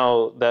me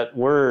how that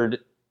word,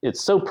 it's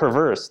so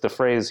perverse, the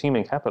phrase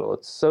human capital.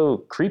 It's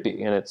so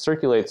creepy, and it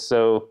circulates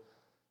so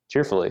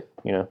cheerfully,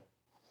 Yeah.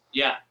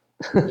 Yeah.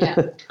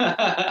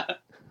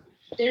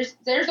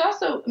 There's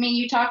also,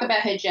 you talk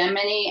about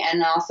hegemony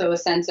and also a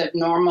sense of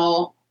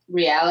normal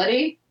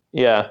reality.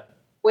 Yeah.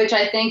 Which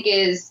I think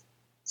is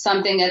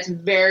something that's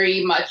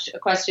very much a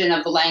question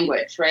of the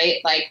language, right?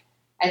 Like,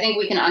 I think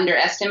we can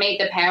underestimate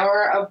the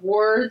power of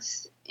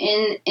words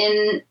in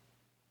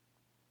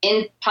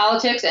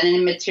politics and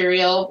in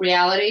material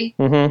reality,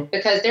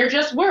 because they're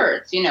just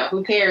words,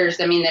 who cares?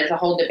 There's a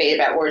whole debate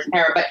about words and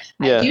power, but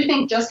yeah. I do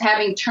think just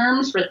having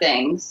terms for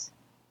things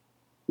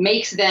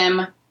makes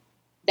them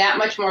that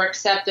much more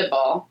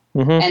acceptable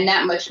and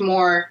that much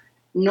more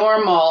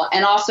normal.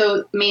 And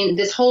also,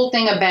 this whole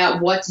thing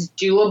about what's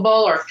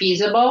doable or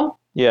feasible.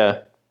 Yeah.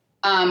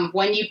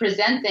 When you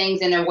present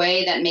things in a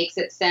way that makes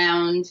it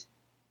sound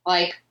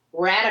like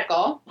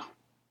radical.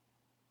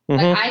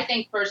 Like, I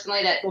think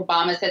personally that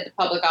Obama said the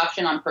public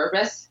option on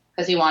purpose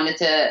because he wanted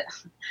to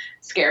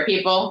scare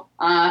people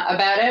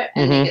about it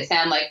and make it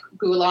sound like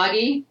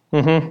gulaggy.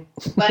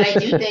 But I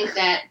do think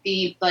that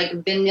the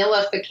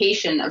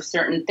vanillification of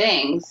certain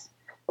things,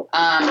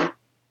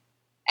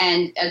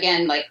 and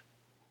again, like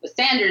with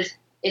Sanders,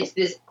 it's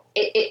this.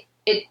 It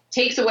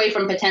takes away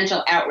from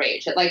potential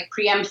outrage. It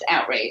preempts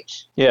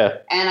outrage. Yeah.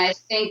 And I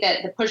think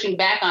that the pushing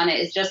back on it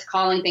is just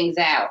calling things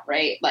out,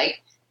 right?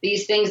 Like.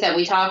 These things that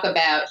we talk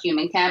about,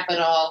 human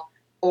capital,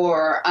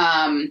 or,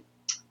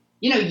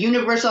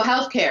 universal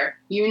health care,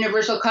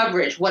 universal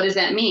coverage. What does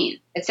that mean?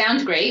 It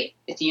sounds great.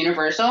 It's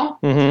universal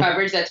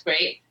coverage. That's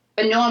great.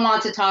 But no one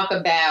wants to talk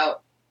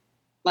about,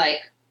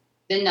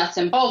 the nuts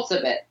and bolts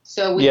of it.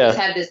 So we just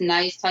have this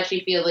nice,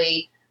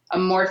 touchy-feely,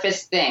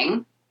 amorphous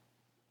thing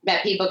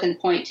that people can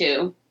point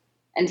to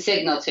and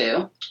signal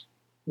to.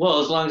 Well,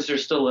 as long as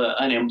there's still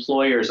an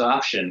employer's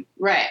option.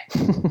 Right.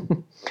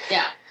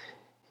 Yeah.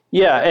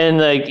 Yeah, and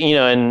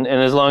and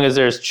as long as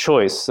there's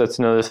choice, that's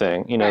another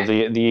thing.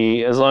 Right.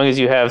 The as long as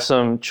you have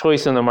some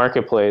choice in the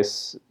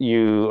marketplace,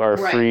 you are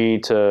free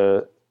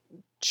to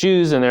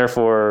choose, and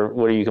therefore,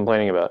 what are you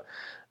complaining about?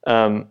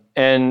 I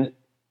do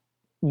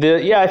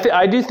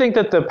think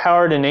that the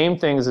power to name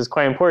things is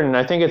quite important.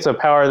 I think it's a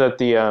power that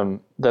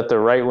the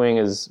right wing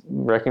is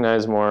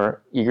recognized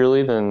more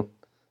eagerly than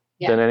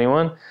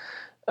anyone.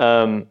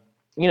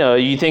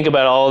 You think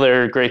about all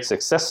their great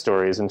success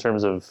stories in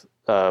terms of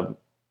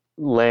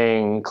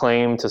laying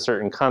claim to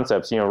certain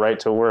concepts, right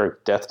to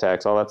work, death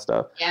tax, all that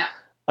stuff. Yeah.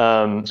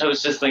 I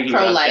was just thinking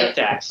about death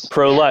tax.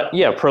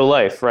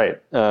 Pro-life,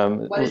 right.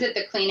 What is it,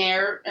 the clean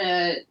air,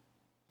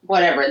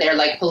 whatever, they're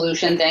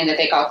pollution thing that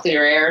they call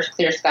clear air,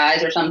 clear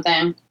skies or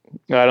something?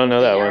 I don't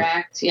know that one.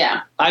 Act.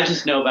 Yeah. I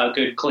just know about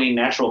good, clean,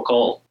 natural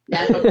coal.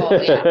 Natural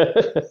coal,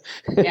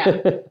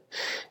 yeah.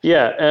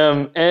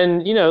 Yeah.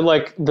 And,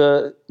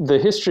 the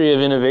history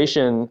of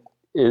innovation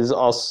is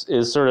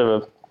sort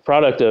of a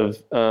product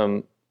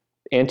of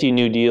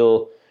anti-New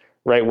Deal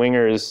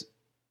right-wingers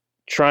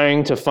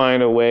trying to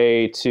find a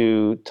way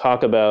to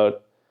talk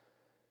about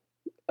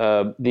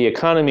the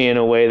economy in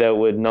a way that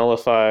would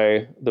nullify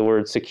the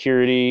word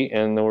security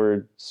and the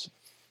words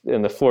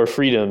and the four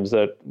freedoms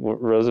that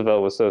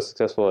Roosevelt was so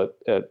successful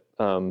at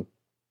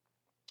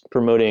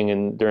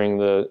promoting during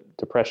the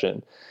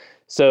Depression.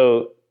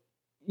 So,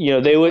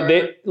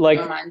 they like.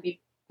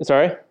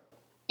 Sorry?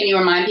 Can you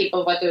remind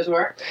people what those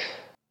were?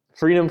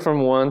 Freedom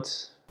from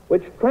want.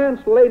 Which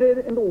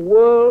translated into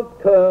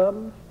world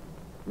terms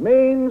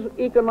means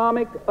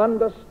economic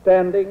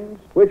understandings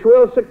which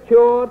will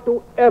secure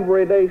to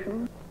every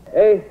nation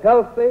a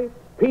healthy,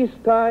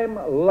 peacetime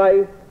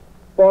life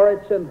for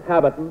its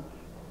inhabitants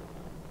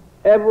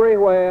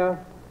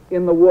everywhere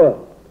in the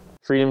world.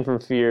 Freedom from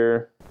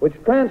fear. Which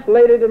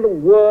translated into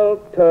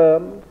world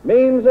terms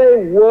means a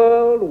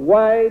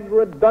worldwide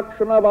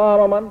reduction of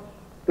armaments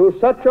to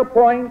such a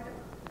point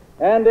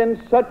and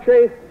in such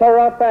a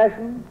thorough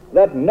fashion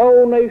that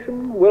no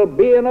nation will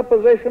be in a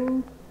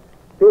position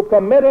to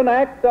commit an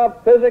act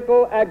of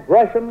physical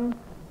aggression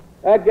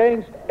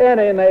against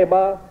any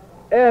neighbor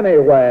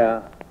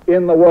anywhere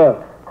in the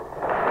world.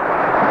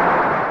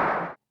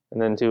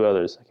 And then two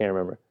others, I can't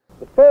remember.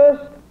 The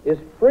first is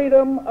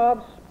freedom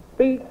of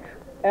speech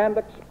and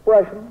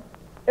expression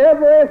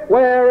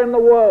everywhere in the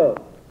world.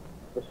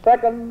 The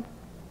second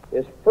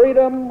is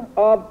freedom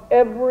of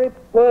every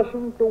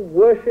person to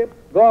worship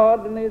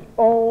God in his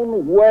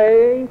own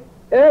way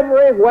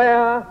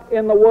everywhere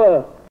in the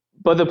world.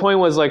 But the point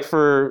was, like,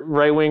 for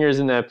right-wingers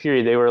in that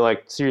period, they were,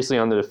 like, seriously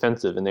on the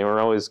defensive, and they were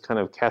always kind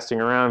of casting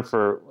around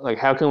for, like,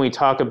 how can we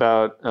talk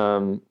about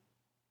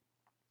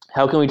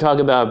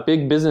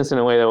big business in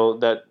a way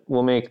that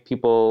will make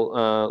people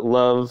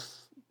love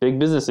big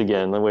business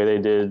again, the way they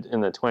did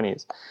in the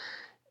 20s.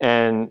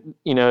 And,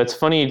 it's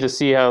funny to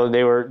see how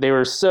they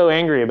were so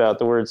angry about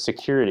the word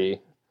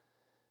security,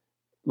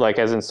 like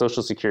as in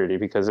social security,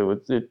 because it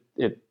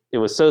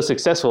was so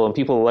successful and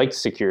people liked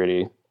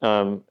security.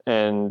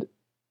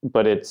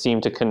 But it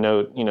seemed to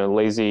connote,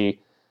 lazy,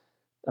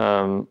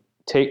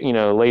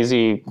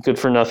 lazy, good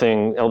for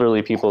nothing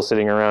elderly people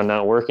sitting around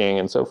not working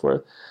and so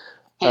forth.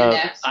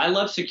 I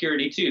love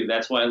security too.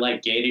 That's why I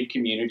like gated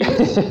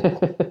communities,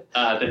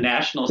 the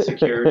national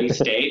security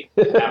state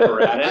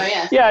apparatus. Oh,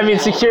 yeah. Yeah, I mean,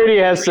 security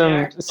has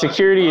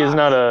security is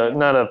not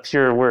a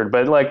pure word,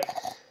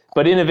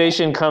 but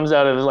innovation comes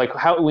out of, like,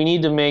 how we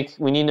need to make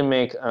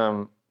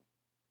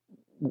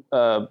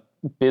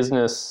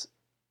business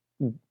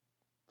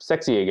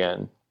sexy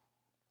again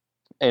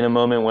in a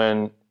moment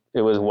when it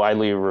was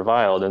widely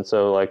reviled. And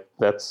so, like,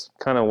 that's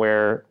kind of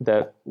where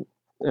that,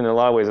 in a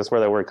lot of ways, that's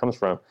where that word comes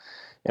from.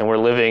 And we're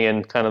living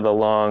in kind of the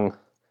long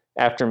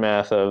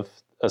aftermath of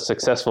a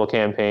successful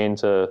campaign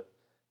to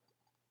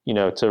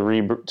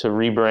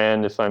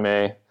rebrand, if I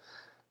may,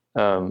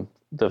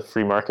 the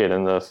free market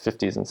in the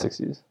 50s and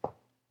 60s.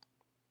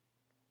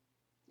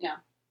 Yeah.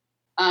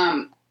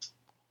 A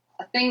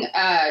thing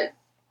that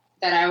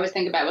I always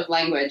think about with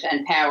language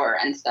and power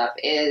and stuff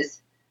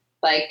is,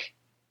 like,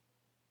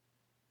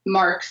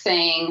 Marx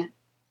saying,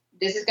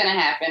 this is going to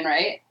happen,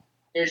 right?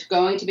 There's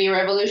going to be a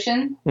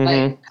revolution,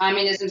 like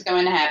communism's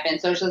going to happen,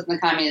 socialism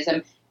and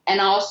communism. And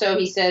also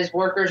he says,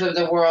 workers of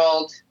the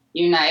world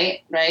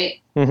unite,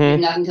 right? You have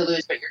nothing to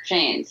lose but your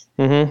chains.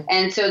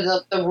 And so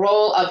the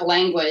role of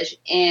language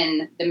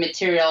in the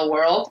material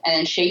world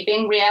and in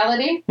shaping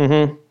reality,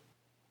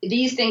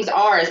 these things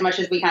are, as much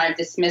as we kind of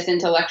dismiss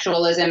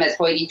intellectualism as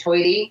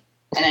hoity-toity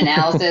and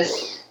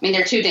analysis, I mean,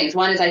 there are two things.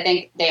 One is, I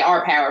think they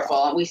are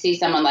powerful. We see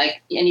someone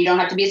like, and you don't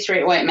have to be a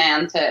straight white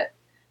man to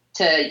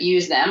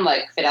use them,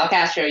 like Fidel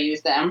Castro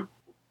used them.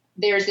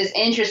 There's this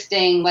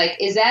interesting, like,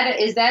 is that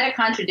a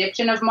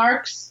contradiction of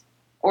Marx,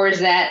 or is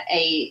that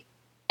an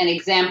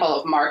example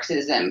of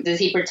Marxism? Is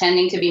he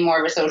pretending to be more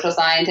of a social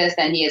scientist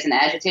than he is an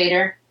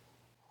agitator?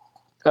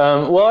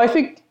 Well, I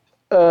think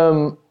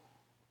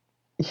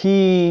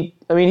he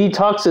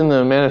talks in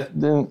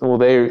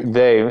the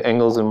they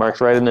Engels and Marx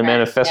write in the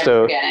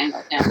manifesto.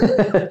 Engels,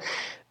 yeah.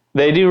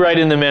 They do write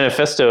in the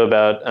manifesto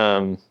about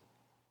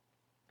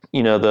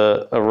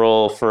a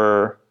role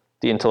for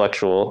the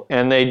intellectual,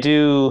 and they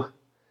do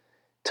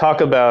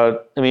talk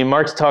about. I mean,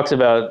 Marx talks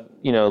about,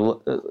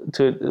 to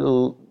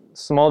a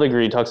small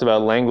degree, talks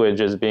about language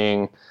as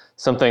being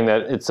something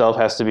that itself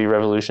has to be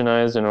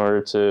revolutionized in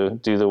order to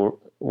do the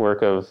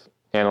work of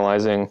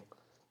analyzing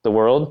the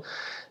world.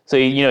 So,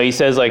 he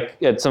says, like,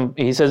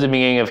 he says at the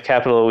beginning of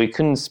Capital, we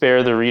couldn't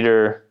spare the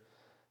reader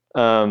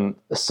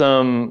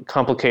some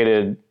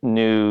complicated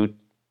new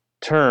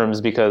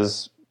terms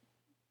because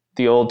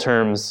the old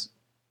terms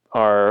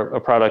are a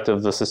product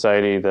of the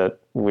society that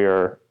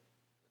we're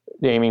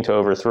aiming to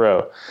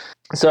overthrow.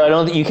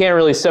 So you can't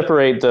really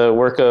separate the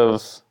work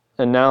of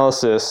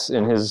analysis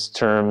in his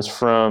terms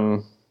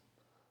from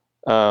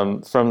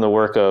the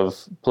work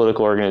of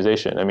political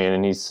organization. I mean,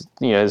 and he's,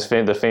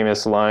 the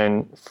famous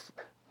line,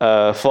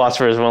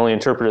 philosophers have only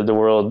interpreted the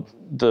world.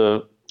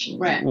 The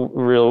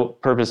real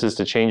purpose is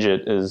to change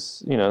it.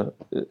 Is,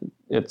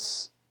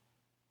 it's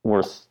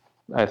worth.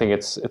 I think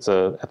it's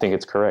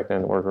correct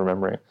and worth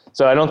remembering.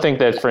 So I don't think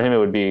that for him it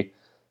would be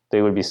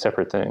they would be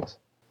separate things.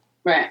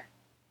 Right.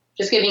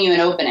 Just giving you an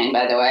opening,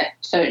 by the way.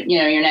 So,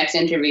 your next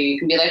interview, you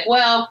can be like,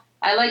 well,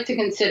 I like to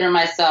consider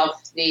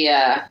myself the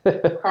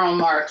Karl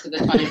Marx of the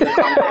 21st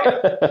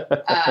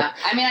century.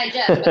 I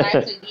jest, but I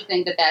actually do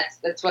think that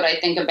that's what I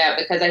think about,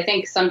 because I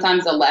think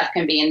sometimes the left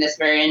can be in this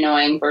very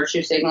annoying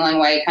virtue signaling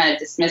way, kind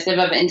of dismissive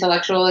of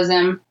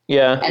intellectualism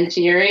and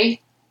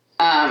theory.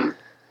 And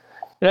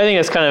I think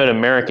it's kind of an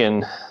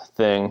American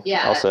thing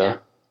also.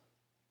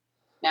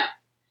 Yeah.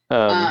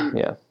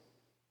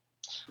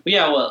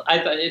 Yeah, well, I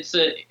thought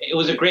it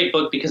was a great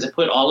book because it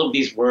put all of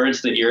these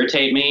words that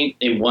irritate me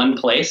in one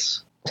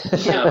place.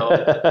 So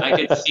I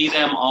could see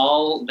them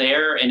all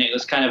there, and it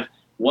was kind of,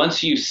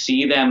 once you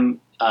see them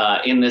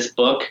in this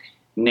book,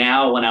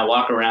 now when I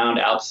walk around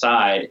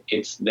outside,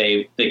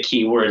 the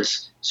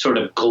keywords sort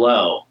of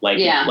glow, like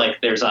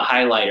there's a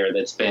highlighter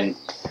that's been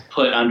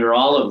put under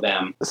all of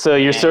them. So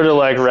you're sort of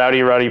like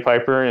Roddy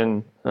Piper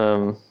and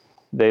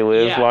They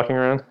Live walking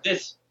around?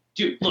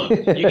 Dude, look,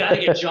 you got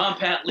to get John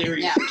Pat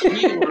Leary's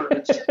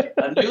keywords,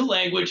 a new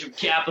language of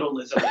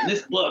capitalism, and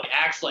this book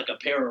acts like a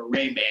pair of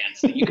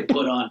Ray-Bans that you can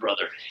put on,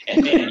 brother.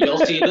 And man, you'll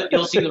see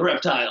the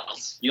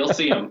reptiles. You'll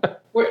see them.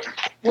 Were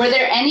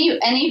there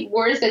any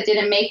words that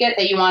didn't make it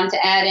that you wanted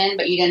to add in,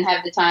 but you didn't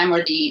have the time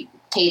or the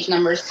page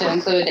numbers to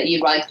include that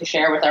you'd like to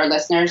share with our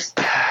listeners?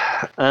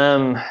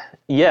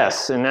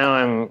 Yes, and now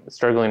I'm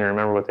struggling to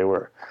remember what they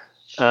were.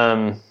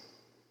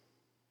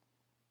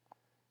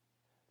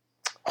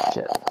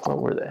 Shit,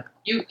 what were they?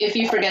 If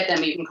you forget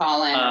them, you can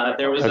call in.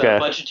 There was a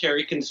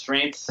budgetary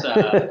constraints,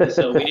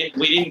 so we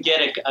didn't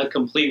get a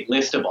complete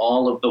list of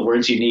all of the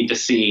words you need to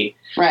see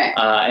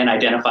and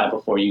identify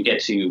before you get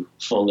to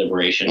full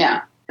liberation.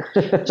 Yeah.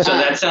 So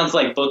that sounds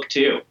like book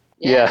 2.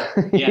 Yeah.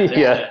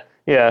 The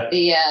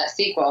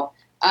sequel.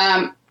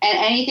 And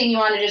anything you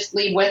want to just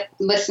leave with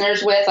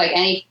listeners with, like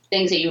any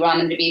things that you want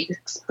them to be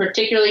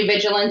particularly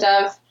vigilant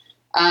of,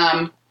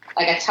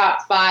 like a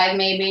top 5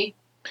 maybe.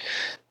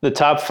 The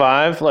top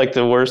 5, like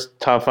the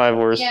top 5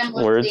 worst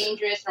most words?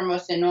 Dangerous or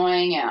most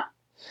annoying,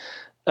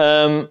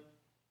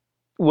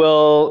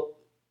 Well,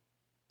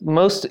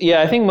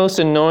 I think most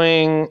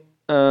annoying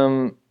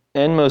and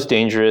most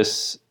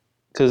dangerous,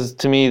 because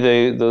to me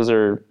those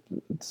are,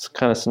 it's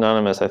kind of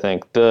synonymous, I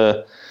think.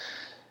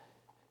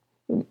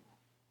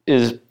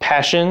 Is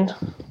passion.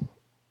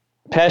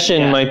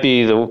 Passion might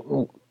be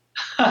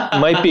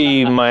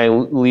my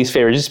least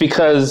favorite, just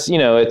because,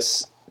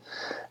 it's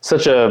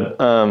such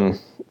a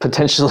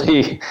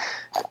potentially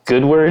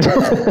good word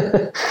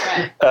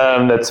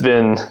that's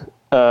been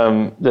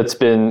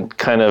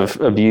kind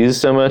of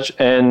abused so much,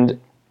 and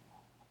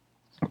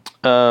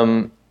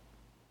I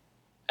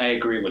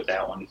agree with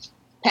that one. We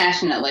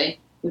passionately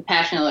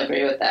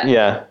agree with that.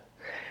 Yeah,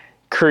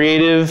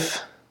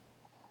 creative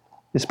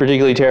is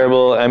particularly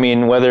terrible. I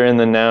mean, whether in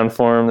the noun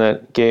form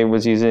that Gabe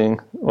was using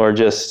or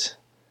just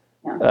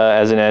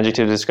as an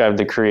adjective to describe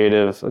the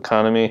creative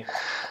economy.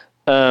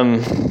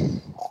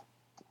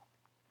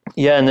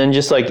 And then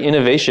just like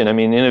innovation. I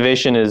mean,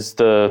 innovation is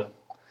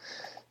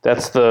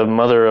that's the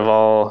mother of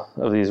all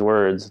of these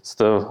words. It's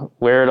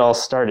where it all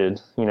started,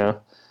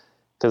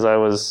 because I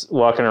was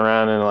walking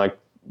around and like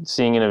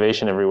seeing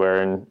innovation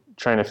everywhere and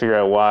trying to figure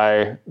out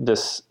why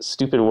this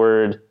stupid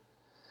word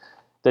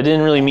that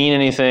didn't really mean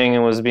anything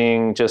and was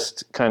being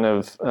just kind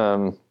of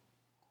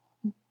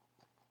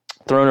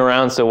thrown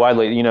around so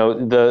widely.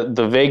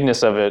 The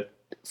vagueness of it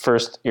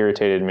first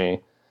irritated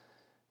me.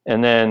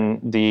 And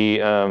then the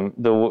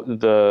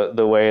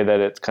way that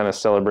it's kind of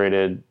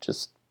celebrated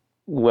just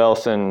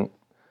wealth and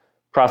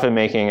profit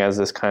making as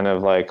this kind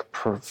of like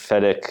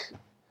prophetic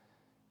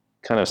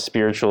kind of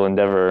spiritual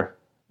endeavor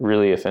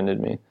really offended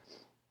me.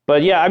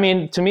 But yeah, I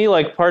mean, to me,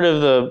 like part of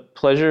the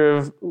pleasure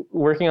of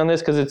working on this,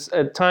 because it's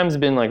at times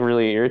been like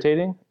really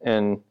irritating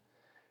and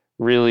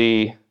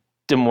really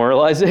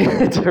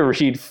demoralizing to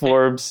read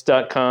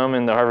Forbes.com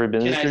and the Harvard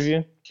Business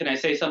Review. Can I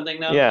say something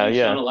though? Yeah, You've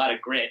shown a lot of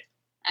grit.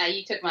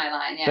 You took my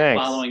line, yeah.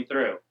 Thanks. Following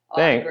through.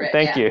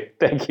 Thank you.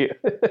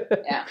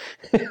 Yeah.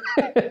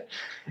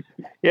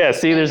 Yeah,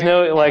 see, there's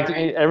no, like,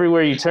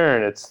 everywhere you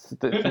turn, it's...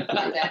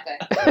 Exactly.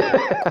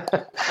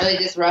 Really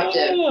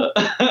disruptive.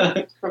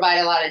 Provide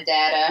a lot of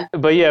data.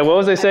 But yeah, what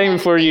was I saying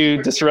before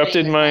you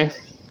disrupted my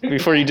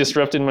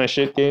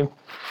shit game?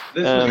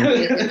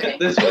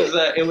 This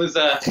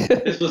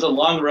was a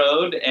long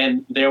road,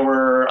 and there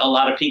were a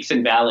lot of peaks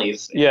and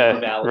valleys.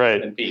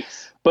 And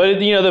peaks. But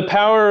the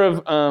power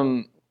of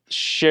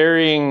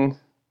sharing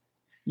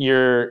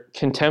your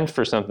contempt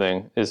for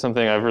something is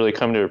something I've really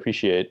come to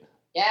appreciate.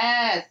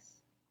 Yes.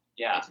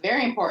 Yeah. It's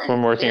very important.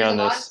 From working on this. There's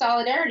a lot of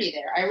solidarity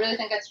there. I really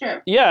think that's true.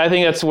 Yeah, I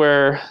think that's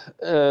where,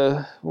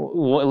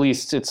 at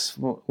least it's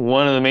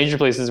one of the major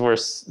places where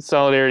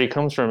solidarity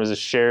comes from, is a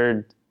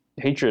shared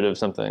hatred of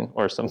something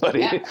or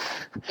somebody.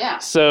 Yeah.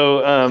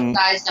 So.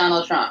 Besides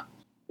Donald Trump.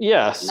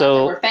 Yeah. Not So.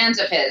 that we're fans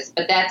of his,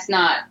 but that's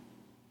not.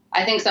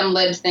 I think some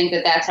libs think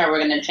that that's how we're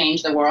going to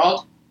change the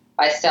world,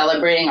 by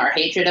celebrating our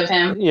hatred of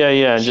him.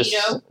 Yeah, just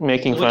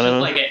making fun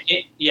of him.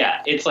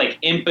 It's like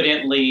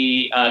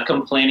impotently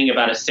complaining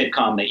about a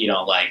sitcom that you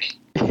don't like.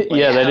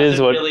 Yeah, that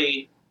is what.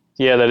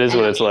 Yeah, that is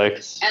what it's like.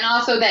 And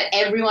also that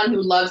everyone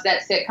who loves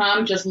that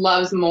sitcom just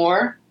loves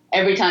more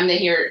every time they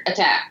hear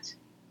attacked.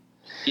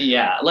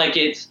 Yeah, like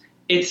it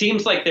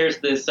seems like there's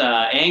this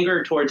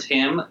anger towards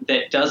him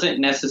that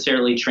doesn't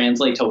necessarily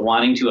translate to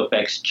wanting to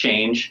affect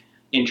change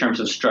in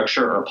terms of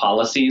structure or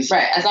policies.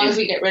 Right, as long as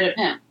we get rid of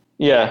him.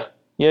 Yeah.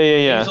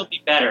 Things will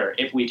be better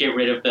if we get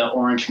rid of the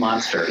orange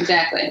monster.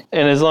 Exactly.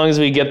 And as long as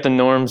we get the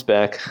norms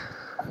back.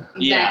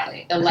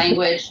 Exactly. The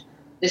language,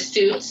 the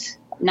suits,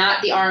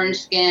 not the orange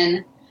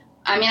skin.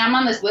 I mean, I'm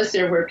on this list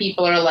here where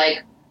people are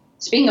like,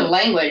 speaking of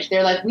language,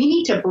 they're like, we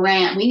need to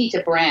brand. We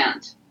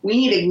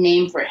need a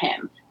name for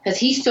him because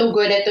he's so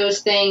good at those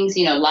things,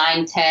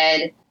 Lying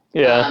Ted,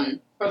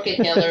 Crooked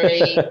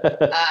Hillary,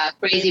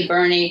 Crazy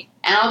Bernie.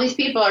 And all these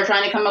people are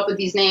trying to come up with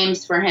these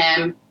names for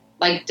him,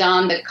 like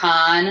Don the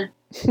Con.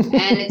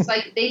 And it's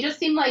like, they just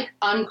seem like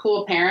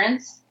uncool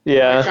parents.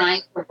 Yeah.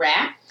 Trying to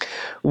rap.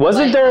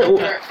 Wasn't there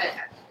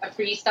a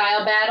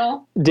freestyle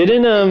battle?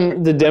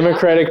 Didn't the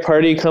Democratic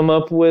Party come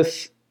up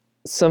with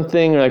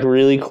something like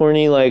really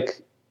corny,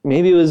 like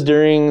maybe it was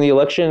during the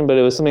election, but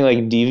it was something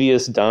like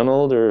Devious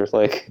Donald or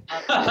like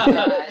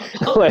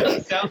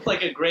like sounds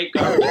like a great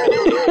garbage.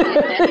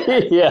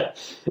 Yeah.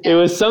 It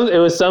was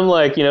some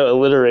like,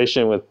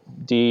 alliteration with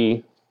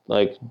D,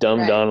 like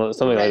dumb Donald,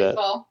 something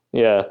Dreadful. Like that.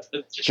 Yeah.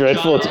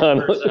 Dreadful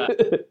Donald.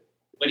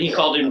 When he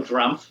called him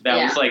Drumpf,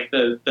 that was like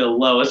the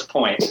lowest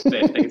point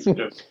that things could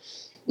have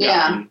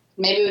gotten.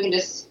 Maybe we can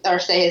just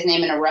say his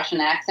name in a Russian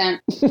accent.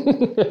 Turn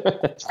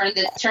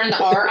the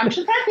R. I'm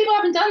surprised people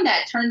haven't done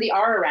that. Turn the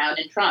R around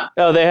in Trump.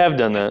 Oh, they have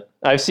done that.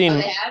 I've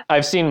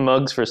seen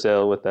mugs for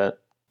sale with that.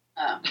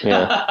 Oh.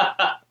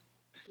 Yeah.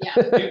 Yeah.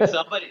 Dude,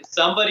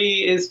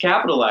 somebody is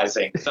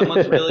capitalizing.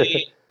 Someone's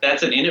really,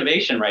 that's an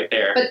innovation right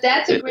there. But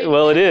that's a great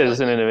Well, it is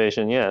an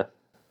innovation, yeah.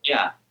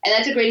 Yeah. And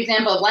that's a great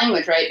example of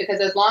language, right? Because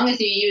as long as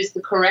you use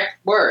the correct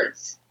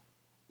words,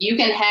 you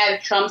can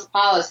have Trump's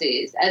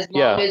policies as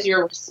long as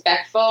you're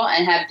respectful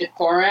and have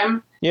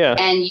decorum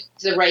and use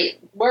the right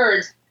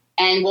words.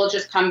 And we'll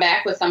just come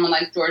back with someone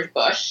like George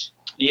Bush.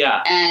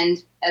 Yeah.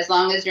 And as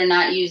long as you're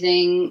not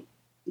using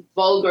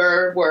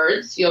vulgar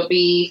words, you'll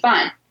be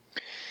fine.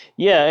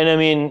 Yeah, and I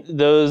mean,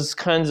 those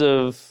kinds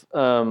of,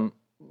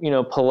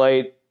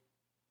 polite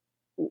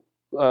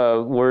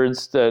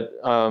words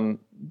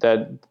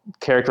that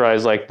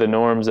characterize like the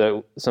norms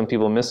that some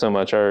people miss so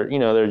much are,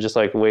 they're just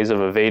like ways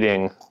of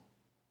evading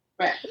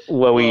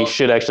what we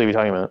should actually be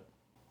talking about.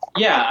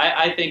 Yeah,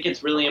 I think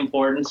it's really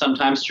important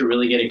sometimes to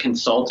really get a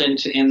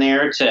consultant in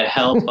there to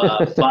help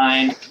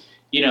find,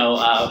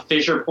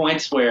 fissure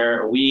points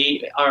where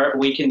we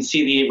can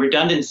see the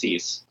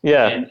redundancies.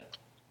 Yeah. And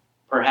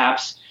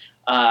perhaps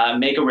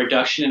make a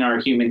reduction in our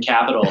human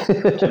capital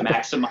to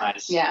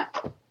maximize. Yeah.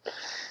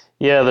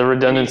 Yeah, the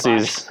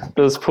redundancies.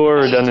 Those poor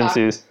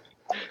redundancies.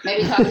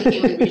 Maybe talk to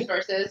human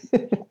resources.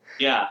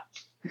 Yeah.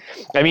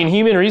 I mean,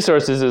 human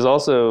resources is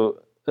also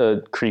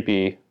a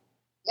creepy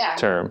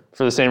term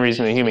for the same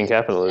reason that human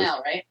capital is.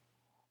 Personnel, right?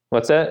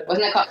 What's that?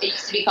 Wasn't it called? It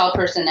used to be called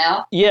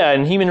personnel. Yeah,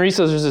 and human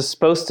resources is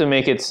supposed to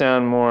make it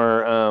sound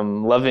more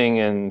loving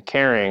and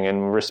caring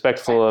and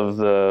respectful of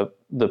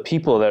the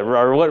people that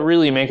are what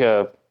really make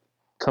a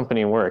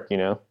company work.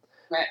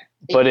 Right.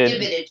 But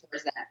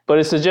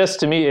it suggests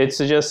to me, it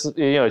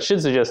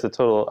should suggest the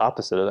total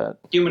opposite of that.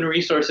 Human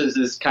resources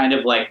is kind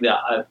of like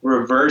the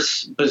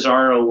reverse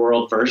bizarro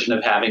world version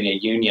of having a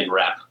union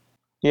rep.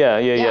 Yeah.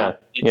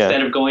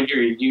 Instead of going to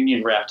your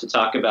union rep to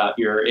talk about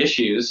your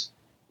issues,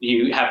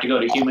 you have to go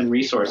to human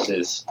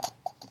resources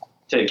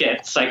to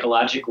get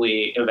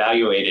psychologically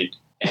evaluated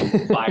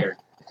and fired.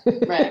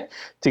 Right.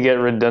 To get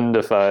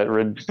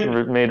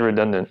made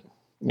redundant.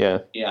 Yeah.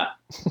 Yeah.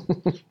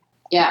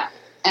 Yeah.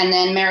 And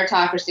then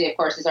meritocracy, of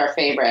course, is our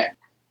favorite.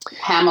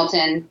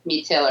 Hamilton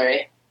meets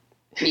Hillary.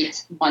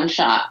 Meets one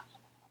shot.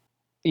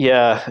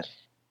 Yeah.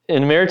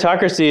 And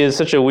meritocracy is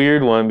such a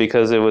weird one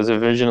because it was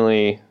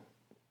originally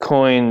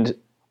coined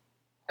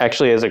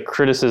actually as a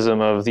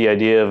criticism of the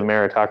idea of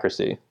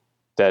meritocracy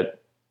that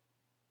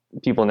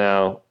people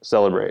now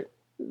celebrate.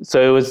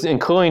 So it was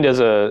coined as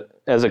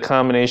a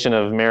combination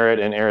of merit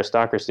and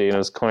aristocracy, and it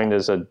was coined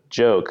as a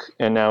joke,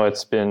 and now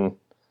it's been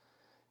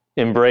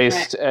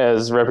embraced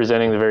as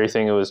representing the very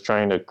thing it was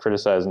trying to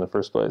criticize in the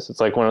first place. It's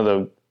like one of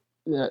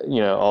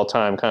the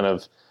all-time kind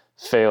of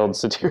failed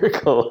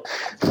satirical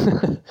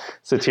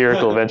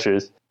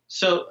ventures.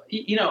 So,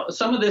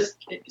 some of this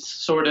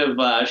sort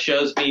of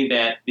shows me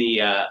that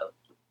the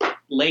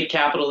late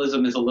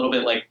capitalism is a little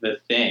bit like The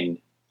Thing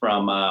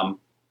from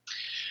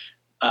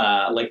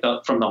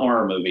from the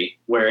horror movie,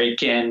 where it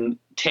can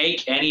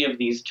take any of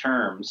these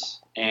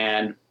terms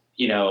and,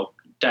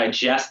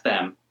 digest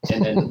them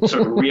and then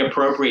sort of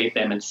reappropriate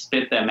them and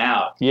spit them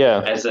out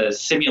as a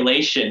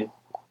simulation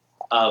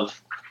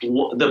of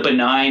the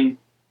benign,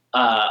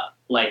 what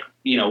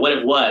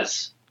it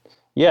was.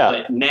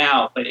 Yeah.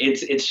 But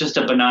it's just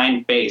a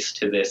benign face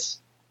to this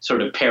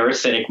sort of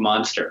parasitic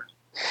monster.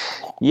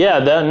 Yeah,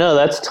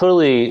 that's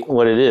totally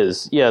what it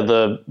is.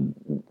 Yeah,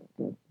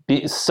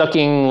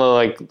 sucking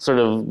like sort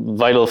of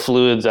vital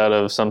fluids out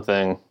of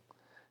something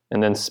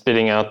and then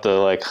spitting out the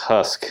like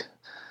husk.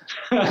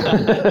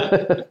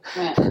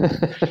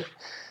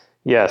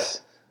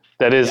 Yes,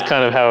 that is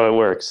kind of how it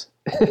works.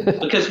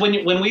 Because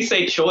when we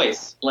say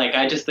choice, like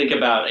I just think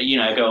about,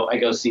 I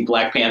go see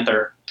Black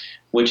Panther,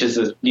 which is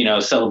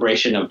a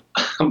celebration of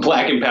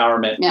Black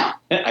empowerment. Yeah,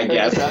 I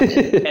guess.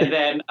 And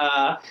then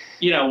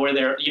where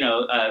they're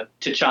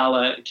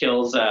T'Challa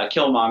kills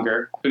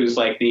Killmonger, who's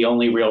like the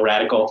only real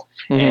radical,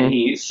 and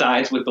he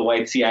sides with the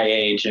white CIA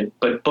agent.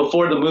 But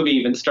before the movie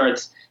even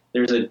starts,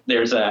 there's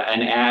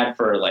an ad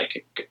for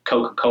like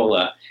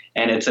Coca-Cola,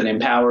 and it's an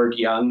empowered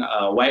young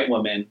white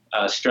woman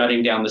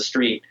strutting down the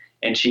street,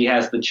 and she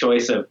has the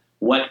choice of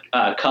what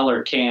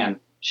color can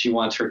she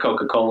wants her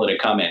Coca-Cola to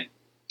come in.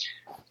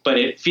 But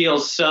it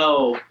feels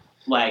so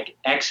like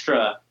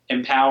extra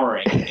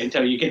empowering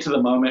until you get to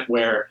the moment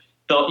where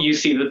you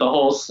see that the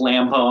whole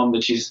slam poem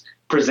that she's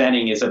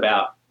presenting is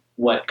about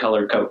what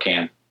color Coke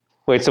can.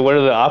 Wait, so what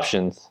are the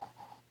options?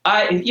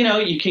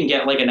 You can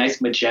get like a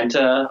nice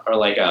magenta or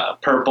like a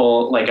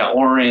purple, like a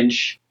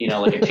orange,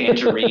 like a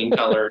tangerine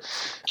colored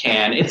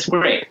can. It's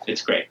great.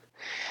 It's great.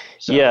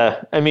 So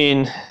yeah, I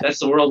mean, that's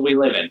the world we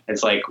live in.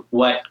 It's like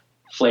what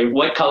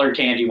color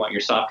can do you want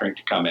your soft drink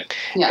to come in?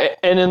 Yeah.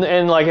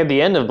 And like at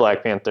the end of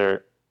Black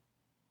Panther,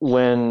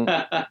 when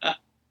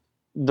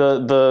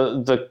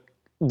the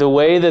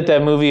way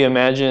that movie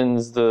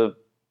imagines the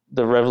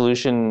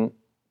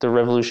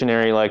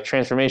revolutionary like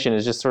transformation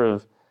is just sort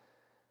of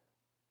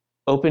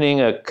opening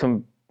a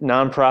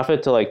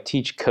nonprofit to like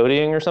teach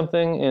coding or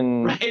something.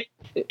 And right.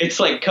 It's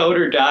like code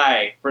or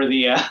die for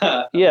the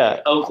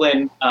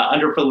Oakland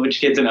underprivileged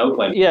kids in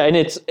Oakland. Yeah, and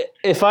it's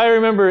if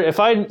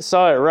I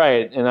saw it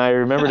right and I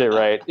remembered it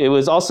right, it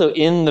was also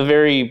in the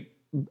very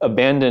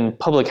abandoned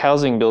public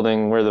housing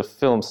building where the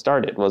film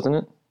started, wasn't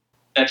it?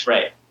 That's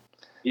right.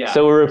 Yeah.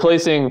 So we're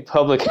replacing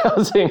public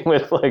housing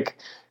with like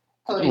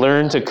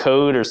learn to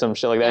code or some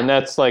shit like that, and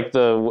that's like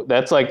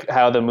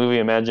how the movie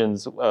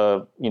imagines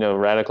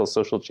radical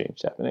social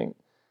change happening.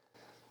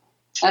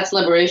 That's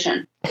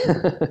liberation.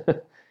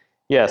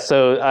 Yeah,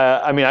 so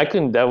I mean, I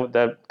couldn't.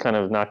 That kind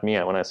of knocked me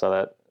out when I saw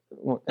that,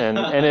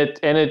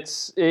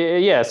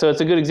 so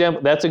it's a good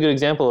example. That's a good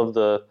example of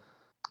the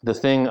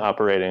thing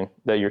operating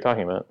that you're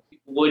talking about.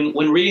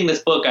 When reading this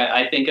book,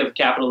 I think of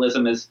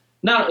capitalism as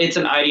it's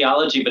an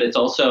ideology, but it's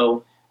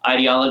also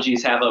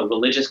ideologies have a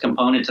religious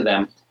component to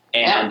them,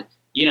 and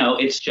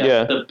it's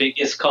just the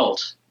biggest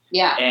cult.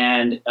 Yeah.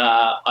 And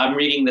I'm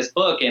reading this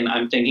book, and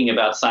I'm thinking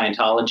about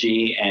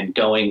Scientology and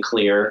Going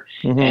Clear,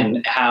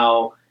 and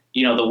how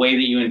the way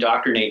that you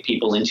indoctrinate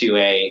people into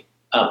a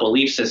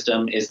belief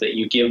system is that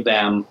you give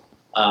them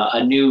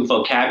a new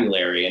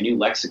vocabulary, a new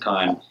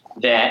lexicon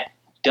that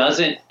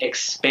doesn't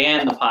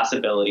expand the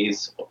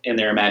possibilities in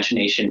their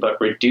imagination, but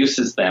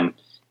reduces them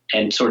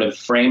and sort of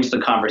frames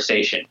the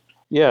conversation.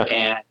 Yeah.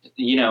 And,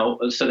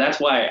 so that's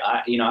why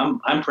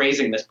I'm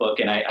praising this book,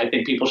 and I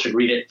think people should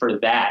read it for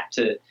that,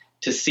 to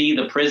see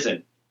the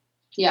prison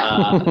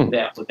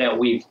that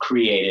we've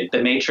created,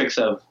 the matrix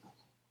of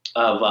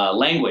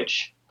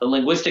language. The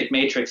linguistic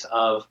matrix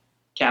of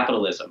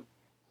capitalism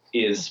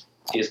is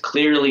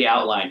clearly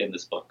outlined in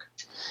this book.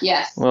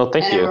 Yes. Well,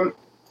 thank you.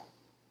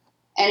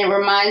 And it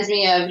reminds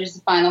me of, just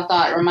a final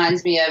thought, it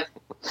reminds me of,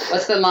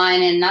 what's the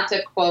line in, not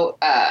to quote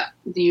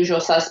The Usual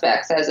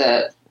Suspects as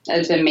a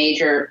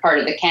major part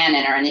of the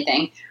canon or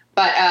anything,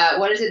 but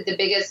what is it, the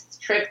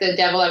biggest trick the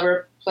devil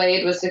ever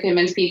played was to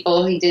convince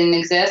people he didn't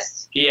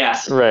exist?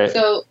 Yes. Right.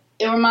 So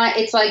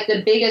it's like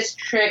the biggest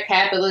trick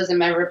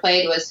capitalism ever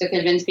played was to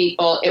convince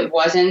people it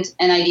wasn't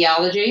an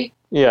ideology.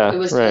 Yeah, it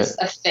was just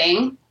a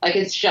thing. Like,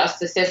 it's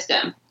just a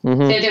system.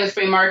 Mm-hmm. Same thing with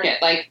free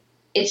market. Like,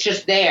 it's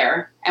just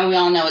there, and we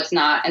all know it's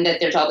not, and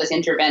that there's all this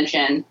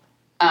intervention.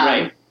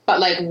 Right. But,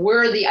 like,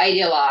 we're the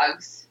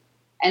ideologues,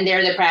 and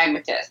they're the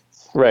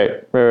pragmatists.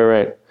 Right.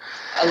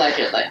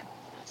 Allegedly.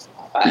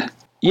 But.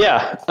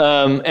 Yeah,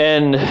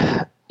 and,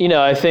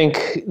 I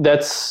think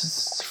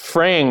that's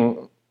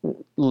fraying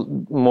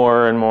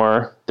more and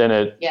more than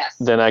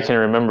I can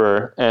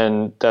remember,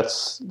 and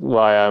that's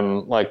why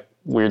I'm like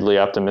weirdly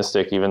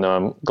optimistic, even though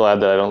I'm glad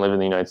that I don't live in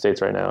the United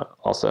States right now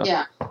also.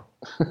 Yeah.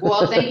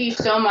 Well, thank you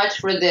so much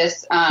for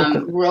this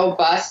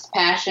robust,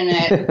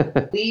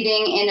 passionate,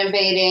 leading,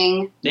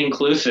 innovating,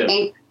 inclusive,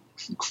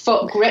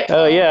 gritful.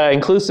 Oh yeah,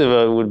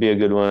 inclusive would be a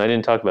good one. I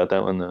didn't talk about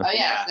that one though. Oh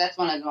yeah, that's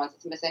one of the ones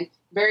that's missing.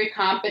 Very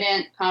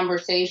competent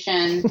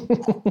conversation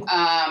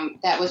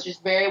that was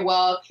just very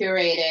well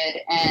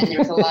curated, and there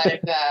was a lot of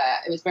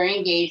it was very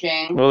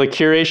engaging. Well, the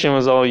curation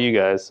was all you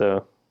guys,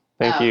 so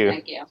thank you.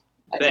 Thank you.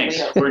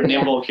 Thanks. We're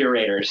nimble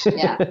curators.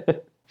 Yeah.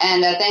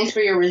 And thanks for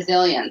your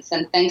resilience,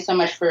 and thanks so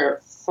much for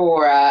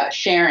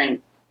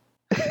sharing.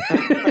 For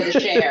the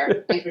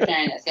share. Thanks for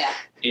sharing this. Yeah.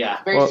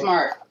 Yeah. Very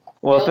smart.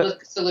 Well, filled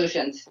with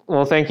solutions.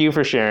 Well, thank you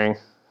for sharing.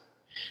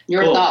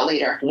 You're a thought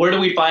leader. Where do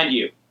we find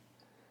you?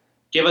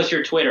 Give us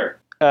your Twitter.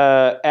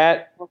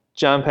 At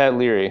John Pat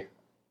Leary,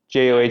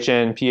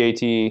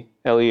 JohnPatLeary.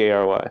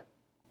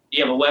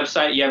 You have a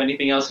website? You have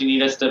anything else you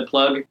need us to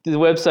plug? The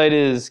website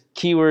is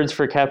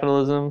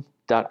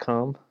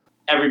keywordsforcapitalism.com.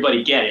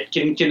 everybody get it?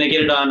 Can they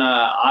get it on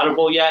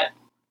Audible yet?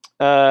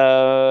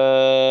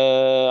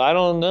 I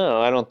don't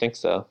know. I don't think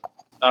so.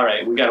 All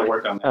right, we got to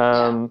work on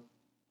that.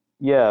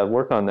 Yeah,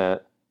 work on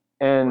that.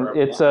 And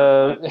it's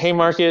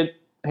Haymarket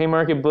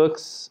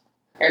Books.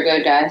 They're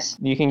good, guys.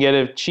 You can get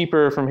it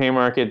cheaper from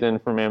Haymarket than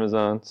from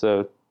Amazon,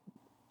 so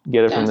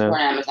get it from them. Don't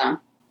support Amazon.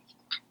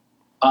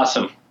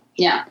 Awesome.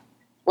 Yeah.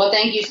 Well,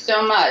 thank you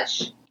so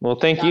much. Well,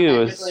 thank you. It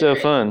was so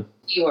fun.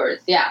 Keywords.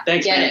 Yeah.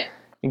 Thanks, get man.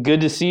 it.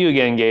 Good to see you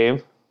again, Gabe.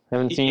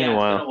 Haven't seen you in a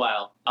while. It's been a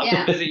while. I'll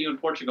Yeah. visit you in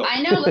Portugal.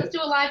 I know. Let's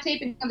do a live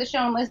taping of the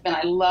show in Lisbon.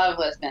 I love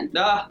Lisbon.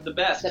 The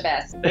best. The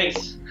best.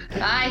 Thanks.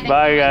 Bye.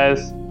 Bye,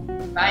 guys.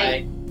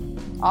 Bye.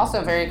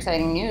 Also, very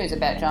exciting news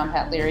about John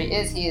Pat Leary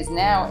is he is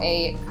now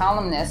a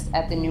columnist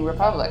at the New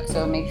Republic,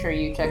 so make sure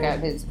you check out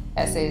his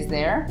essays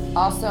there.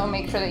 Also,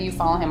 make sure that you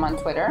follow him on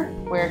Twitter,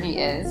 where he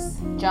is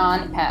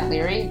John Pat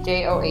Leary,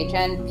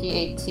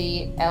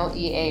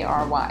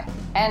 JohnPatLeary.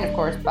 And, of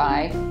course,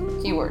 by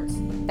Keywords.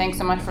 Thanks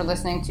so much for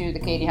listening to The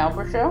Katie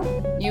Halper Show.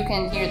 You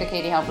can hear The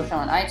Katie Halper Show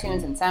on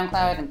iTunes and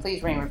SoundCloud, and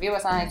please rate and review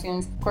us on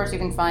iTunes. Of course, you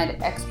can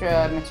find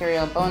extra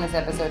material, bonus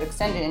episode,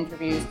 extended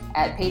interviews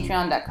at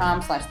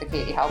patreon.com/The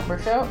Katie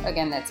Halper Show.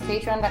 Again, that's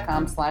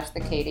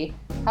patreon.com/The Katie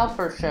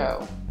Halper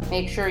Show.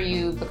 Make sure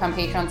you become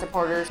Patreon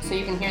supporters so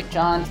you can hear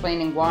John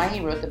explaining why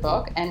he wrote the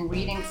book and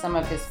reading some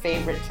of his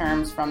favorite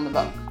terms from the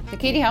book. The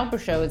Katie Halper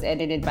Show is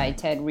edited by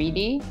Ted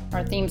Reedy.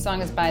 Our theme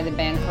song is by the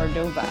band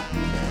Cordova.